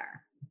people what they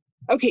are.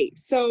 okay,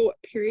 so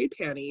period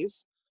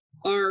panties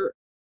are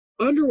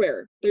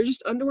underwear. They're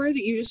just underwear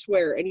that you just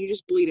wear and you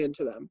just bleed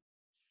into them.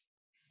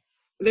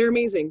 They're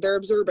amazing. They're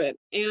absorbent.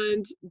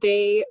 And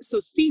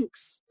so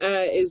Thinks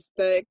is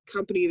the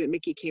company that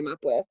Mickey came up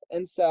with.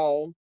 And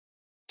so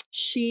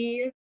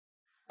she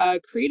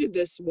created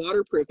this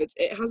waterproof.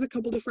 It has a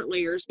couple different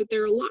layers, but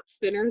they're a lot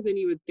thinner than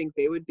you would think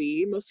they would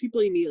be. Most people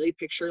immediately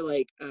picture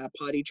like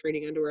potty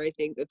training underwear. I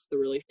think that's the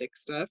really thick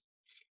stuff.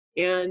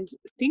 And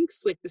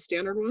Thinks, like the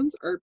standard ones,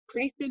 are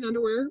pretty thin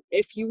underwear.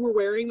 If you were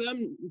wearing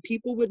them,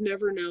 people would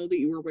never know that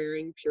you were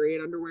wearing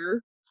period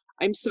underwear.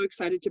 I'm so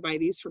excited to buy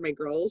these for my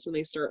girls when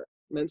they start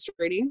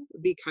menstruating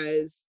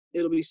because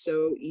it'll be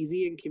so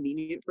easy and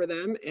convenient for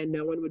them, and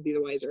no one would be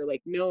the wiser.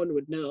 Like no one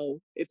would know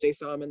if they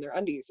saw them in their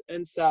undies.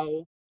 And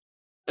so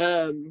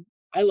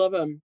I love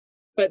them,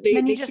 but And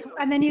then you they just came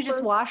out and then you just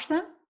super, wash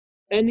them?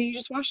 and then you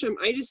just wash them.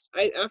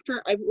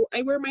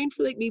 I wear mine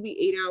for like maybe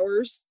 8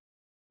 hours,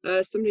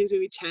 sometimes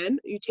maybe 10.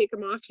 You take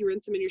them off, you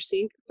rinse them in your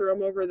sink, throw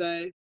them over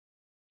the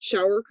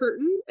shower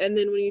curtain, and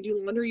then when you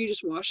do laundry, you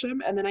just wash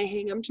them, and then I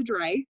hang them to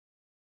dry.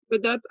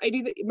 But I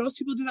do that. Most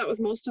people do that with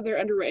most of their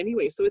underwear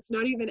anyway, so it's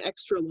not even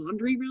extra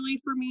laundry really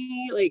for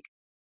me. Like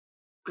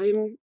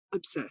I'm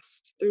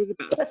obsessed. They're the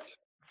So best.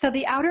 so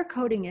the outer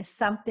coating is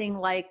something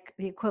like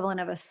the equivalent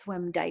of a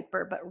swim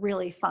diaper, but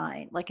really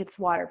fine. Like it's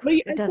But waterproof.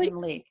 It it's like, doesn't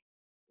leak.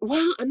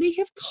 well, and they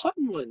have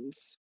cotton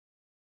ones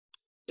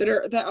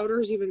the outer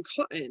is even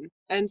cotton,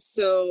 and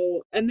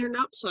so and they're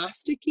not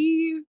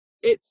plasticky.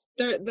 It's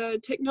the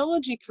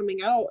technology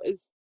coming out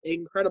is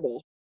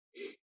incredible.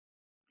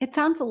 It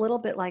sounds a little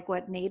bit like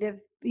what native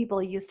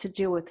people used to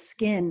do with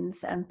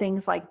skins and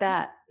things like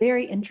that.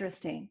 Very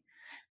interesting.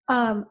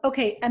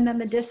 Okay, and then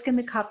the disc and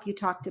the cup you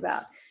talked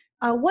about.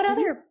 What Mhm.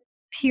 other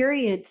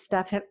period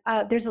stuff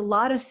have? There's a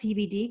lot of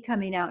CBD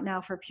coming out now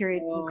for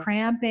periods and Oh,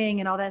 cramping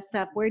and all that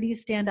stuff. Where do you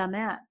stand on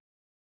that?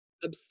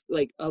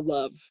 like a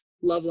love.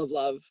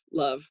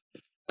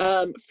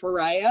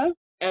 Faraya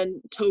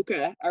and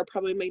Toka are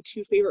probably my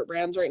two favorite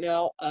brands right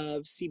now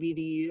of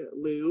CBD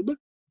lube.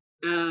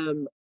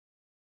 Um,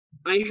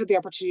 I had the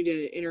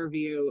opportunity to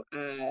interview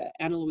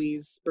Anna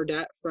Louise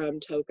Burdett from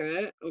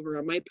Toka over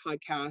on my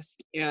podcast.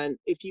 And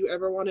if you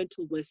ever wanted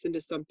to listen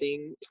to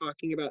something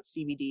talking about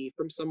CBD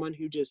from someone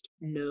who just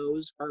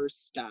knows her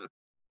stuff,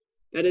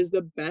 that is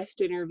the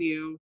best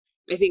interview.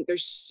 I think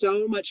there's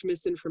so much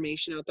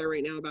misinformation out there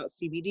right now about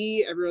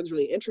CBD. Everyone's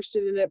really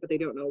interested in it, but they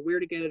don't know where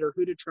to get it or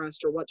who to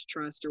trust or what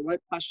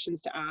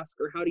questions to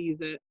ask or how to use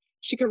it.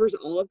 She covers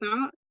all of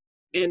that,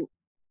 and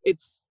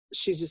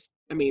she's just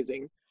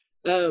amazing.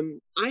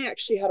 I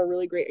actually had a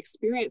really great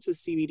experience with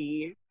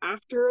CBD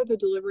after the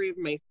delivery of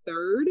my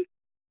third.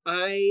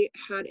 I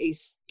had a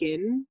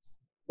skin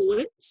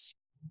split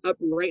up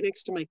right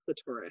next to my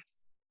clitoris.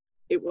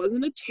 It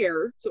wasn't a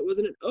tear, so it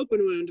wasn't an open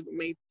wound, but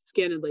my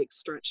skin had like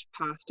stretched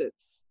past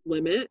its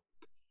limit,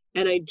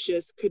 and I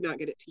just could not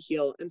get it to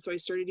heal. And so I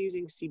started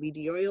using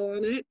CBD oil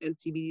on it and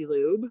CBD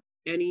lube,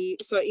 and he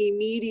saw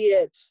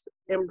immediate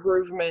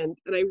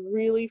improvement. And I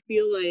really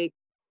feel like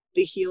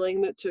the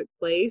healing that took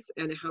place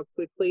and how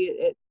quickly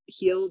it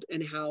healed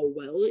and how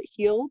well it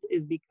healed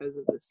is because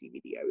of the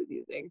CBD I was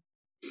using.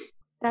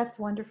 That's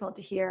wonderful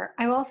to hear.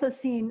 I've also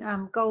seen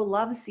Go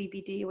Love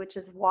CBD, which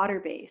is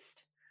water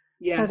based.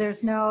 So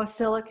there's Yes. no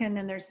silicon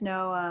and there's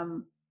no Hmm.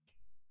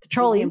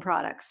 petroleum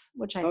products,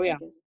 which I Oh yeah.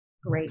 think is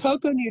great.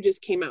 Coco New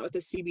just came out with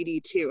a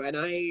CBD too, and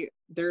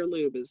their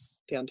lube is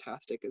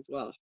fantastic as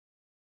well.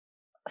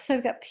 So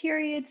we've got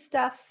period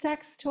stuff,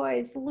 sex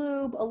toys,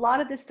 lube, a lot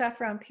of this stuff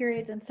around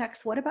periods and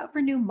sex. What about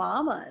for new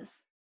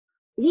mamas?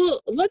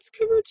 Well, let's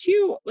cover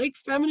too, like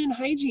feminine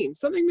hygiene.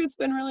 Something that's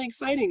been really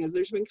exciting is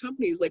there's been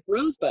companies like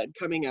Rosebud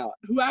coming out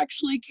who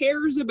actually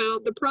cares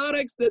about the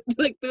products that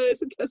like the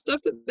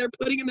stuff that they're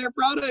putting in their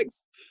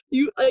products.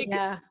 You like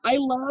Yeah, I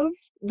love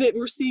that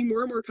we're seeing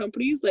more and more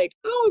companies like,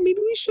 oh, maybe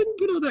we shouldn't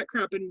put all that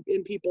crap in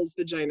people's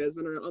vaginas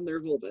and on their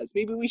vulvas.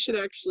 Maybe we should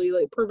actually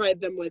like provide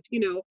them with,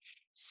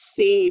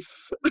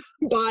 safe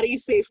body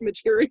safe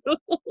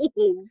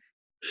materials.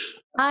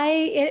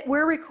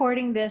 we're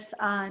recording this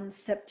on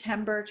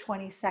September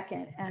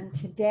 22nd, and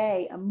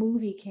today a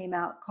movie came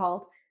out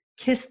called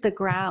Kiss the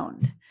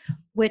Ground,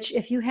 which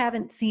if you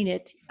haven't seen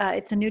it,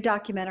 it's a new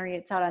documentary.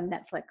 It's out on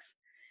Netflix.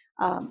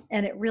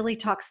 And it really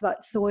talks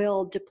about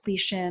soil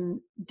depletion,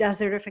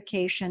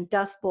 desertification,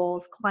 dust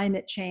bowls,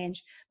 climate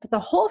change. But the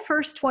whole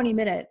first 20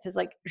 minutes is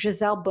like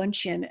Giselle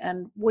Bundchen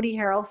and Woody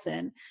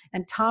Harrelson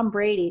and Tom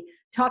Brady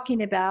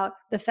talking about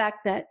the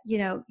fact that,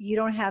 you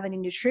don't have any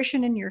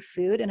nutrition in your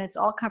food and it's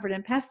all covered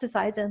in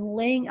pesticides, and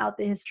laying out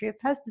the history of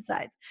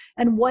pesticides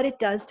and what it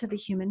does to the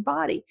human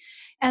body.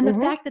 And the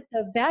Hmm. fact that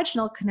the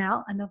vaginal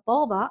canal and the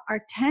vulva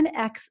are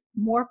 10x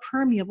more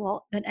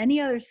permeable than any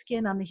other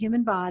skin on the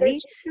human They're body.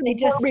 just They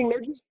absorbing, just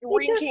they're just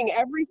they drinking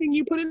everything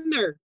you put in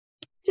there.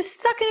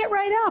 just sucking it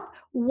right up.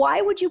 Why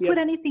would you put Yep.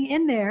 anything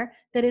in there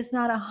that is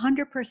not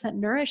 100%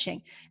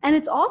 nourishing? And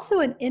it's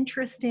also an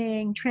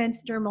interesting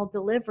transdermal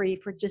delivery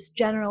for just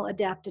general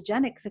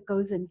adaptogenics. It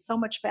goes in so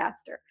much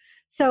faster.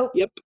 So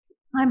Yep.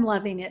 I'm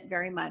loving it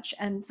very much.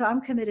 And so I'm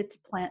committed to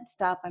plant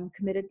stuff. I'm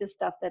committed to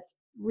stuff that's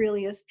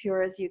really as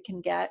pure as you can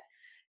get.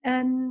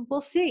 And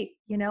we'll see.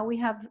 We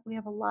have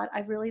a lot. I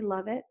really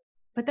love it.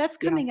 But that's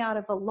Yeah. coming out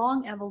of a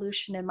long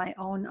evolution in my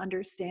own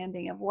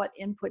understanding of what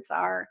inputs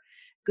are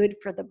good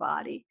for the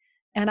body.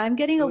 And I'm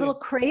getting a Oh yeah.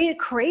 little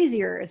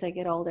crazier as I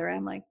get older.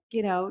 I'm like,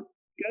 Good.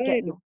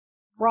 getting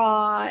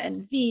raw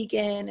and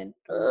vegan and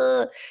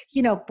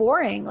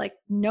boring. Like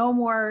no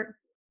more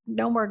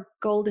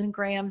golden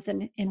grams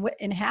in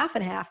half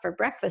and half for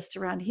breakfast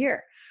around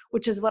here,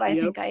 which is what I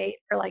Yep. think I ate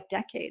for like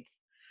decades.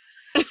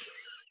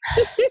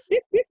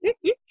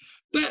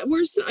 But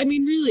I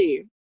mean,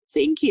 really,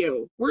 thank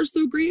you. We're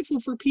so grateful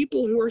for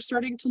people who are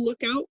starting to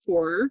look out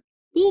for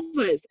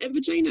vulvas and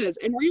vaginas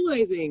and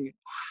realizing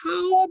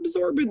how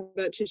absorbent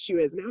that tissue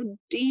is and how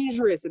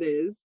dangerous it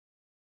is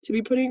to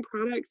be putting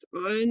products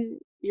on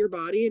your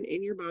body and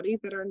in your body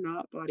that are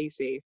not body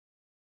safe.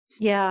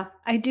 Yeah,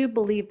 I do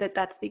believe that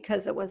that's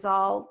because it was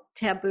all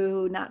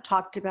taboo, not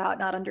talked about,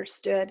 not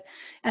understood.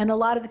 And a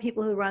lot of the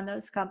people who run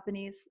those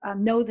companies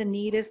know the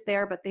need is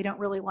there, but they don't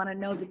really want to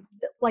know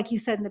like you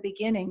said in the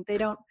beginning, they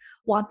don't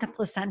want the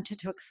placenta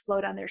to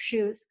explode on their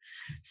shoes.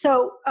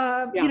 So,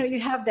 Yeah. you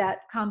have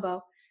that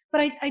combo. But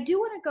I do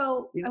want to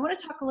I Yep. want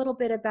to talk a little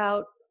bit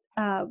about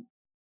uh,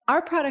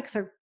 our products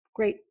are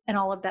great and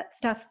all of that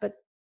stuff, but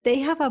they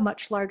have a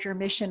much larger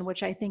mission,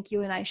 which I think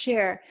you and I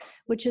share,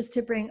 which is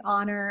to bring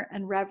honor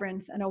and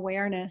reverence and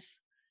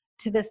awareness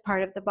to this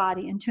part of the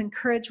body and to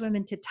encourage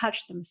women to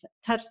touch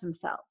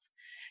themselves,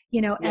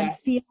 and feel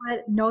Yes.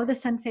 it, know the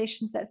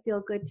sensations that feel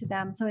good to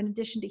them. So in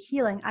addition to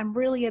healing, I'm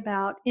really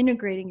about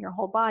integrating your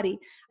whole body.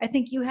 I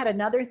think you had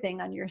another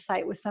thing on your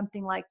site was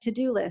something like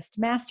to-do list,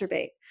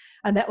 masturbate,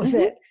 and that was Hmm.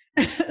 it.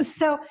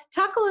 So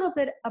talk a little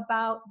bit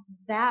about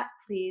that,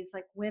 please,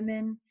 like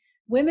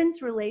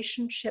women's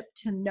relationship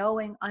to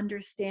knowing,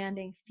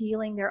 understanding,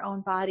 feeling their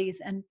own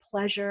bodies and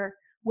pleasure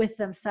with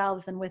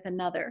themselves and with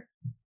another.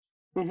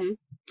 Hmm.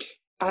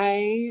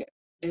 I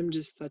am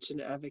just such an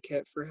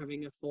advocate for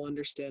having a full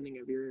understanding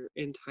of your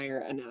entire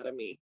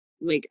anatomy.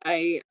 Like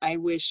I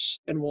wish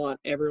and want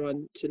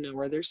everyone to know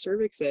where their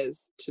cervix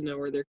is, to know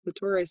where their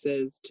clitoris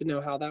is, to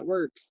know how that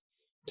works,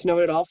 to know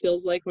what it all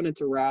feels like when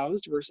it's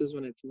aroused versus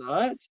when it's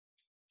not.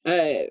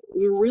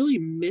 We're really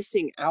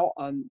missing out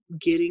on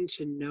getting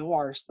to know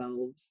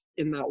ourselves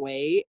in that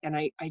way. And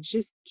I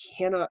just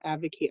cannot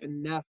advocate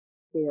enough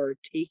for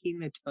taking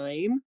the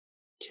time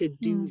to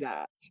do Mm.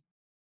 that.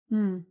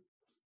 Mm.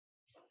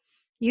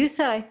 You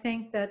said, I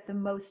think that the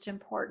most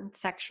important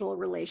sexual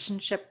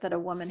relationship that a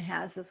woman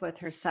has is with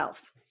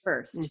herself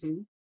first.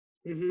 Hmm.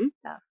 Hmm.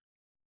 Yeah.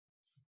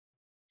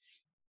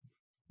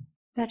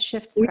 That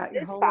shifts We throughout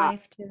your miss whole that.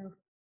 life too.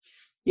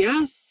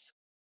 Yes.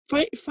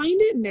 Find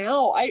it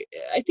now. I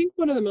think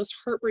one of the most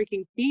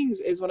heartbreaking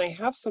things is when I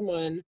have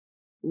someone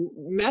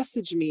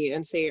message me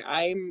and say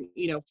I'm,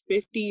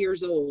 50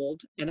 years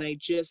old and I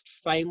just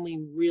finally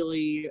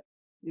really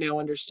now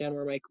understand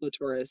where my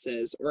clitoris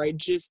is, or I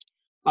just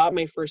bought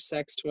my first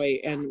sex toy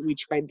and we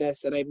tried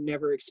this and I've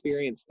never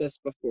experienced this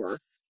before.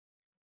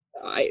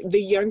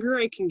 The younger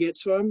I can get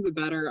to them, the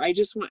better. I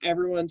just want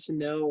everyone to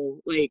know,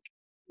 like,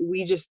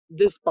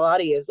 this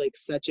body is like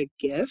such a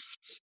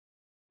gift.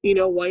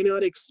 Why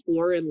not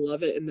explore and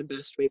love it in the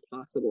best way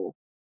possible?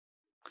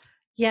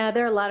 Yeah,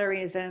 there are a lot of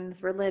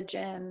reasons: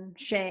 religion,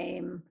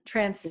 shame,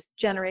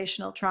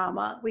 transgenerational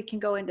trauma. We can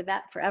go into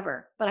that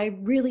forever. But I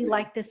really Yeah.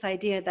 like this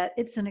idea that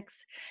it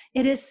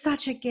is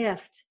such a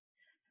gift.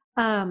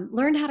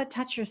 Learn how to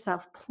touch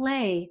yourself,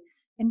 play,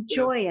 Yeah.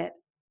 enjoy it.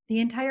 The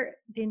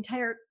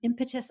entire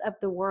impetus of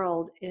the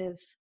world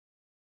is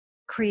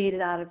created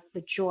out of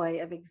the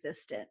joy of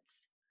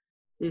existence.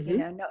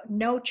 Hmm.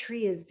 No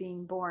tree is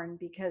being born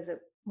because it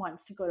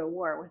wants to go to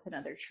war with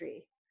another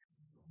tree.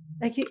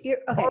 Like you're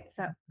okay.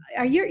 So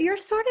you're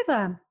sort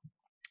of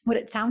what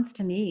it sounds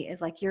to me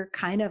is like you're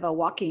kind of a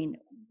walking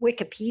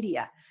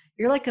Wikipedia.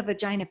 You're like a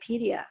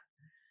vaginapedia.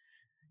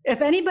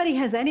 If anybody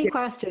has any Yeah.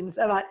 questions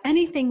about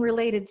anything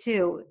related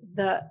to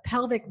the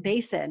pelvic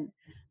basin,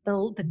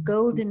 the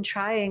golden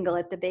triangle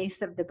at the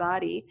base of the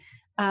body,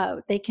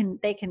 they can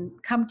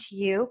come to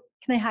you.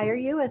 Can they hire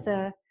you as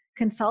a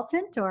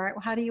consultant, or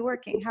how are you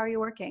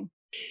working?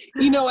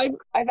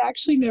 I've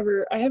actually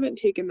I haven't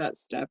taken that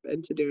step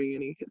into doing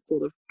any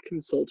sort of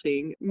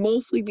consulting,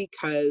 mostly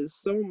because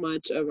so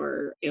much of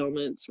our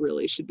ailments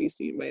really should be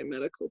seen by a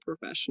medical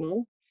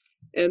professional.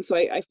 And so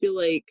I feel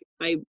like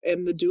I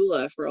am the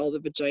doula for all the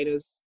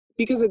vaginas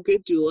because a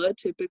good doula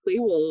typically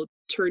will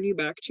turn you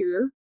back to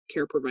your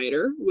care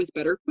provider with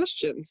better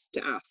questions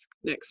to ask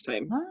next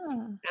time. Ah,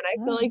 And I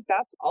feel ah. like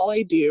that's all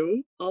I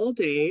do all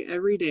day,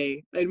 every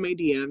day in my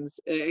DMs.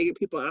 I get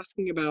people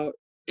asking about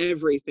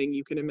everything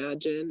you can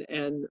imagine.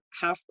 And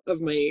half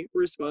of my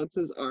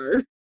responses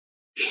are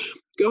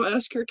go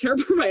ask your care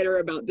provider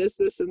about this,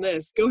 this, and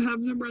this. Go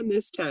have them run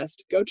this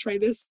test. Go try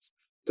this.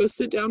 Go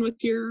sit down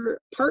with your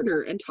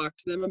partner and talk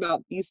to them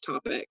about these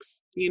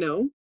topics,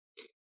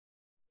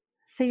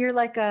 So you're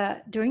like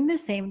doing the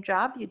same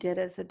job you did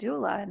as a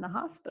doula in the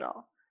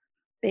hospital,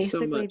 so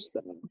much basically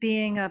so.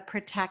 being a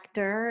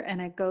protector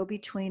and a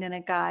go-between and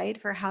a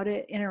guide for how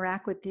to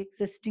interact with the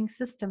existing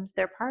systems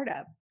they're part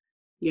of.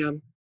 Yeah.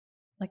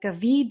 Like a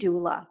V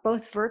doula,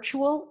 both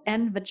virtual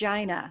and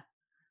vagina.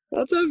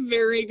 That's a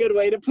very good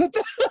way to put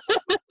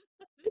that.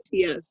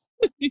 Yes.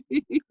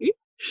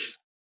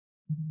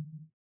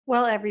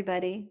 Well,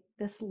 everybody,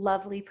 this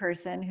lovely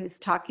person who's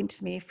talking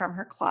to me from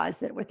her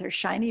closet with her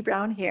shiny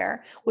brown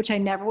hair, which I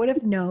never would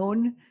have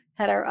known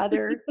had our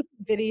other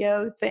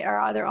our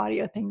other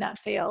audio thing not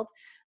failed,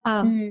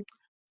 Mm.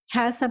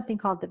 has something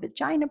called the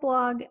Vagina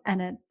blog,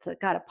 and it's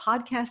got a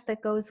podcast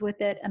that goes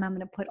with it. And I'm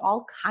going to put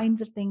all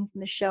kinds of things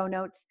in the show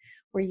notes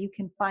where you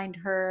can find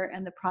her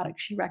and the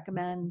products she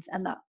recommends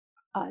and the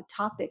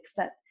topics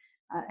that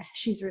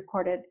she's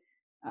recorded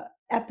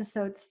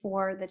episodes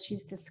for that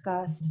she's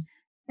discussed.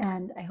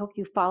 And I hope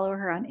you follow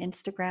her on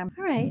Instagram.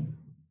 All right.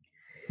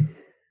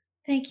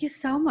 Thank you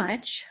so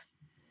much.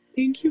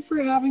 Thank you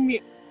for having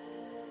me.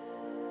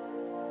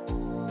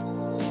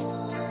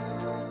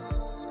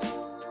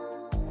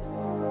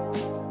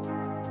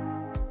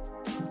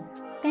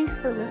 Thanks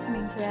for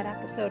listening to that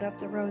episode of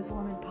the Rose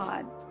Woman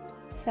Pod.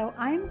 So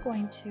I'm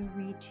going to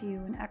read to you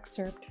an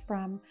excerpt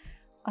from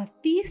a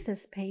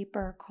thesis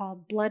paper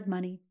called Blood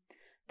Money,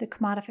 The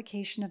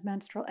Commodification of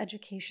Menstrual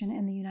Education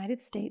in the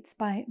United States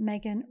by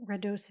Megan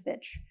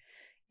Radosevich.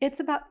 It's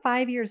about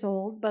 5 years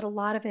old, but a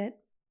lot of it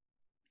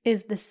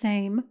is the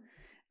same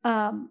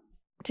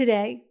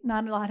today.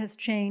 Not a lot has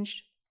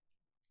changed.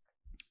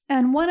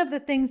 And one of the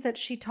things that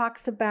she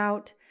talks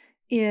about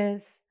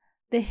is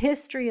the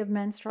history of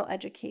menstrual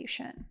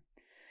education.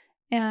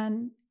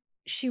 And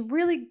she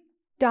really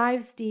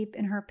dives deep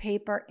in her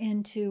paper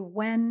into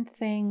when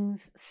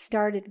things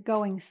started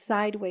going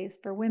sideways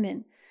for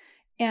women.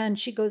 And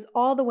she goes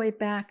all the way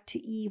back to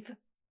Eve.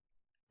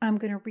 I'm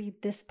going to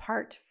read this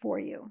part for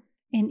you.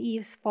 In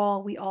Eve's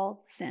fall, we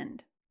all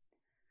sinned.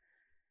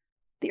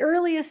 The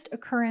earliest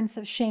occurrence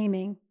of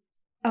shaming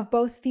of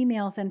both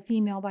females and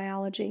female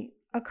biology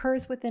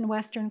occurs within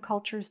Western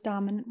culture's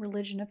dominant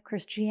religion of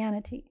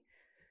Christianity.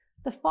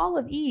 The fall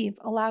of Eve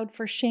allowed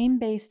for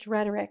shame-based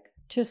rhetoric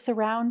to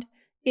surround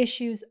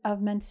issues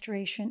of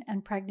menstruation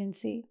and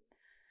pregnancy.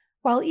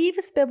 While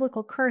Eve's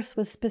biblical curse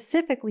was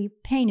specifically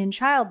pain in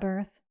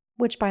childbirth,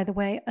 which, by the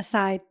way,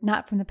 aside,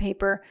 not from the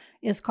paper,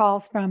 is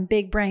calls from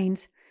big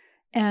brains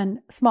and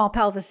small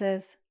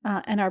pelvises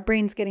and our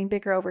brains getting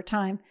bigger over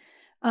time,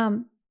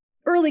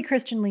 early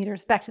Christian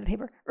leaders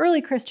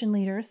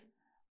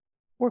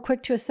were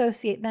quick to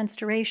associate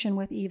menstruation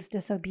with Eve's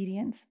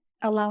disobedience,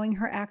 allowing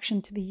her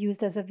action to be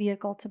used as a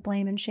vehicle to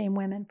blame and shame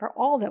women for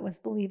all that was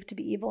believed to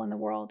be evil in the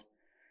world.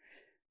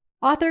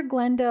 Author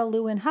Glenda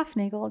Lewin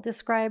Hufnagel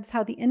describes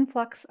how the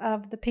influx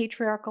of the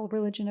patriarchal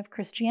religion of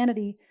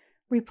Christianity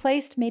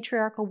replaced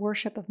matriarchal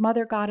worship of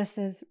mother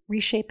goddesses,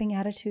 reshaping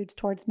attitudes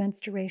towards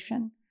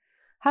menstruation.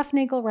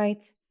 Hufnagel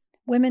writes,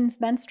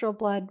 women's menstrual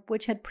blood,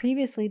 which had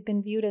previously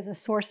been viewed as a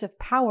source of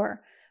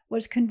power,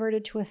 was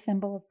converted to a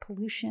symbol of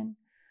pollution.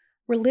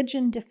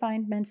 Religion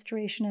defined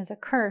menstruation as a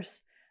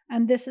curse,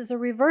 and this is a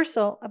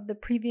reversal of the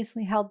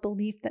previously held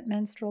belief that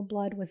menstrual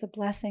blood was a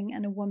blessing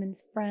and a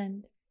woman's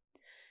friend.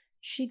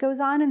 She goes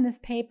on in this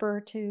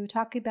paper to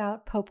talk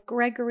about Pope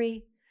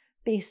Gregory,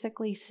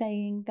 basically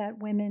saying that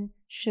women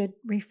should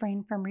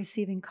refrain from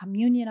receiving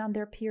communion on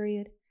their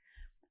period,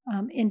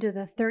 into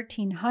the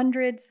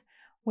 1300s,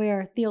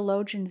 where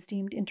theologians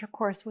deemed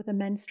intercourse with a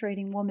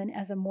menstruating woman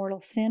as a mortal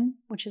sin,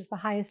 which is the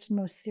highest and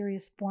most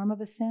serious form of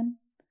a sin,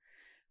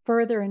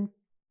 further in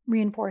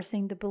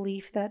reinforcing the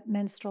belief that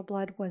menstrual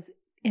blood was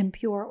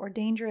impure or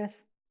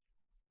dangerous,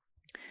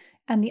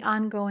 and the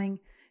ongoing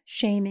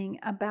shaming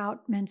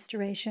about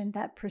menstruation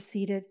that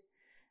proceeded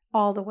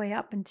all the way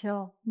up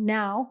until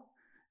now.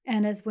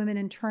 And as women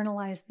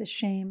internalize the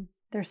shame,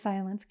 their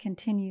silence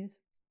continues.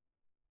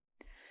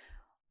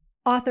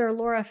 Author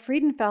Laura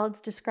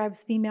Friedenfeld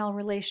describes female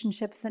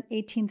relationships and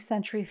 18th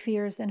century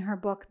fears in her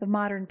book, The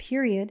Modern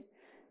Period,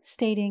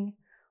 stating,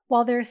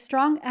 while there is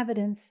strong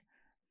evidence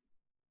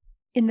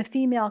in the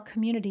female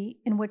community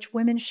in which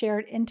women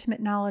shared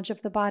intimate knowledge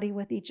of the body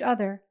with each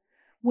other,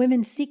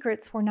 women's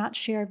secrets were not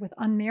shared with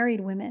unmarried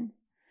women.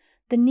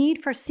 The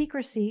need for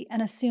secrecy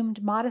and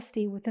assumed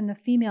modesty within the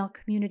female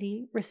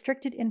community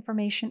restricted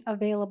information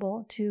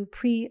available to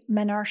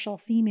premenarchal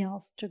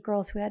females, to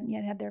girls who hadn't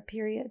yet had their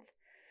periods.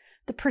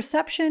 The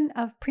perception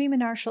of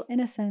premenarchal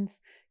innocence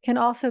can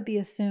also be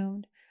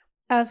assumed,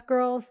 as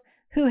girls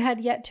who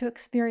had yet to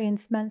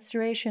experience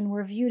menstruation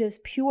were viewed as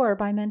pure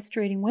by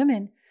menstruating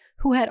women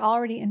who had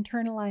already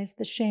internalized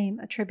the shame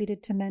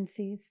attributed to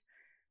menses.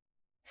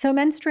 So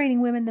menstruating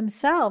women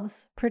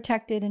themselves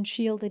protected and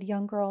shielded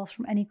young girls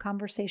from any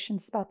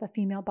conversations about the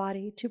female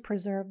body to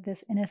preserve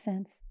this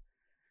innocence.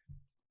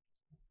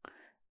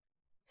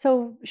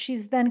 So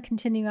she's then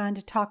continuing on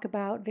to talk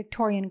about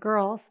Victorian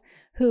girls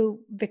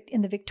who,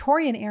 in the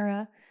Victorian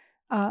era,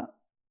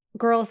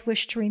 girls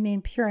wished to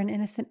remain pure and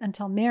innocent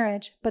until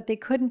marriage, but they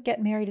couldn't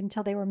get married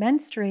until they were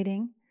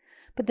menstruating.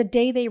 But the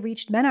day they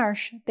reached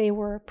menarche, they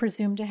were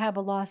presumed to have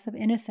a loss of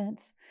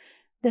innocence.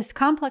 This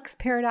complex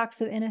paradox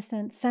of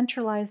innocence,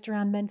 centralized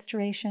around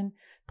menstruation,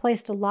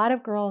 placed a lot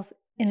of girls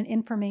in an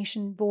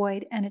information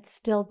void, and it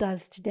still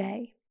does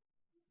today.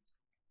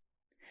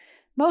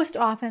 Most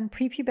often,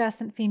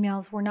 prepubescent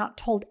females were not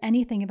told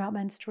anything about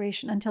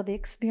menstruation until they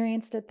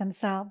experienced it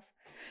themselves.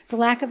 The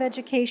lack of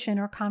education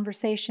or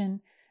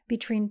conversation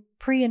between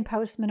pre- and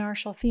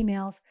post-menarchal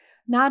females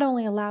not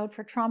only allowed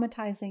for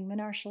traumatizing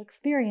menarchal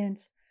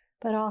experience,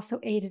 but also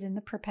aided in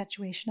the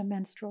perpetuation of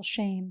menstrual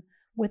shame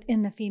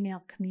within the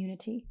female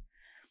community.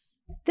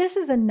 This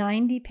is a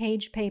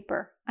 90-page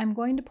paper. I'm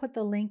going to put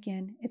the link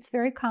in. It's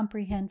very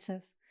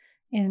comprehensive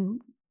in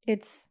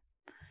its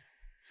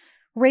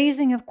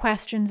raising of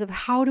questions of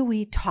how do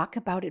we talk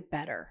about it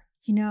better?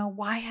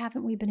 Why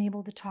haven't we been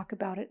able to talk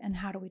about it, and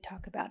how do we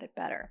talk about it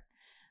better?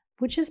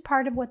 Which is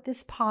part of what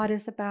this pod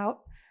is about.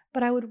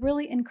 But I would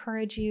really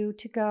encourage you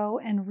to go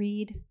and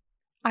read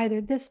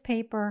either this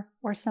paper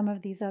or some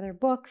of these other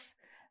books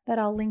that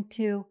I'll link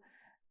to.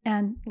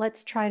 And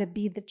let's try to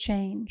be the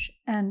change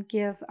and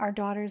give our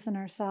daughters and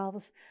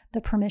ourselves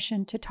the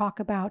permission to talk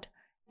about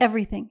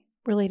everything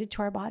related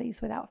to our bodies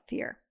without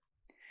fear.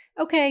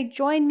 Okay,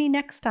 join me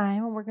next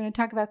time when we're going to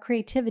talk about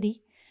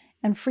creativity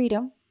and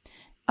freedom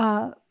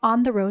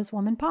on the Rose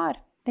Woman Pod.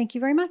 Thank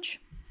you very much.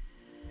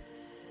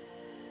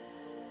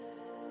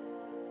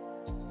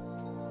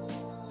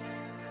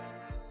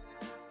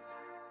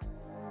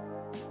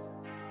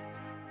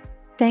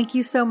 Thank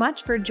you so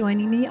much for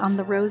joining me on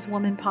the Rose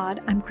Woman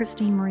Pod. I'm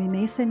Christine Marie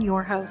Mason,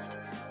 your host.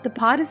 The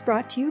pod is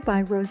brought to you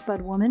by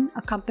Rosebud Woman,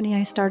 a company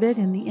I started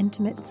in the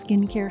intimate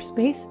skincare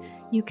space.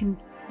 You can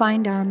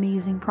find our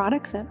amazing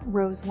products at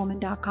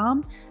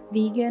rosewoman.com.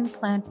 Vegan,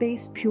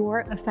 plant-based,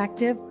 pure,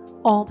 effective,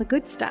 all the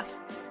good stuff.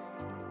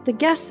 The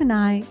guests and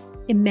I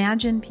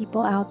imagine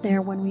people out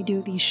there when we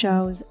do these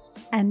shows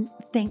and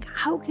think,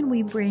 how can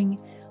we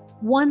bring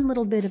one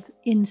little bit of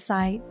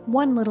insight,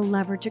 one little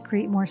lever to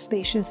create more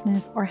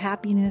spaciousness or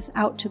happiness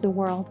out to the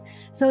world?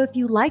 So if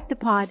you like the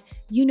pod,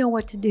 you know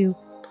what to do.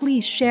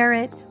 Please share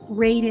it,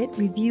 rate it,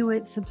 review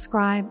it,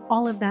 subscribe,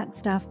 all of that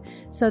stuff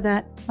so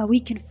that we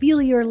can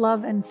feel your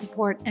love and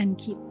support and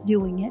keep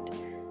doing it.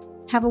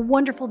 Have a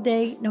wonderful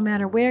day, no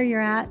matter where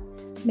you're at.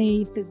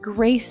 May the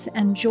grace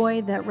and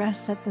joy that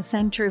rests at the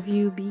center of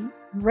you be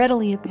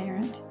readily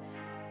apparent.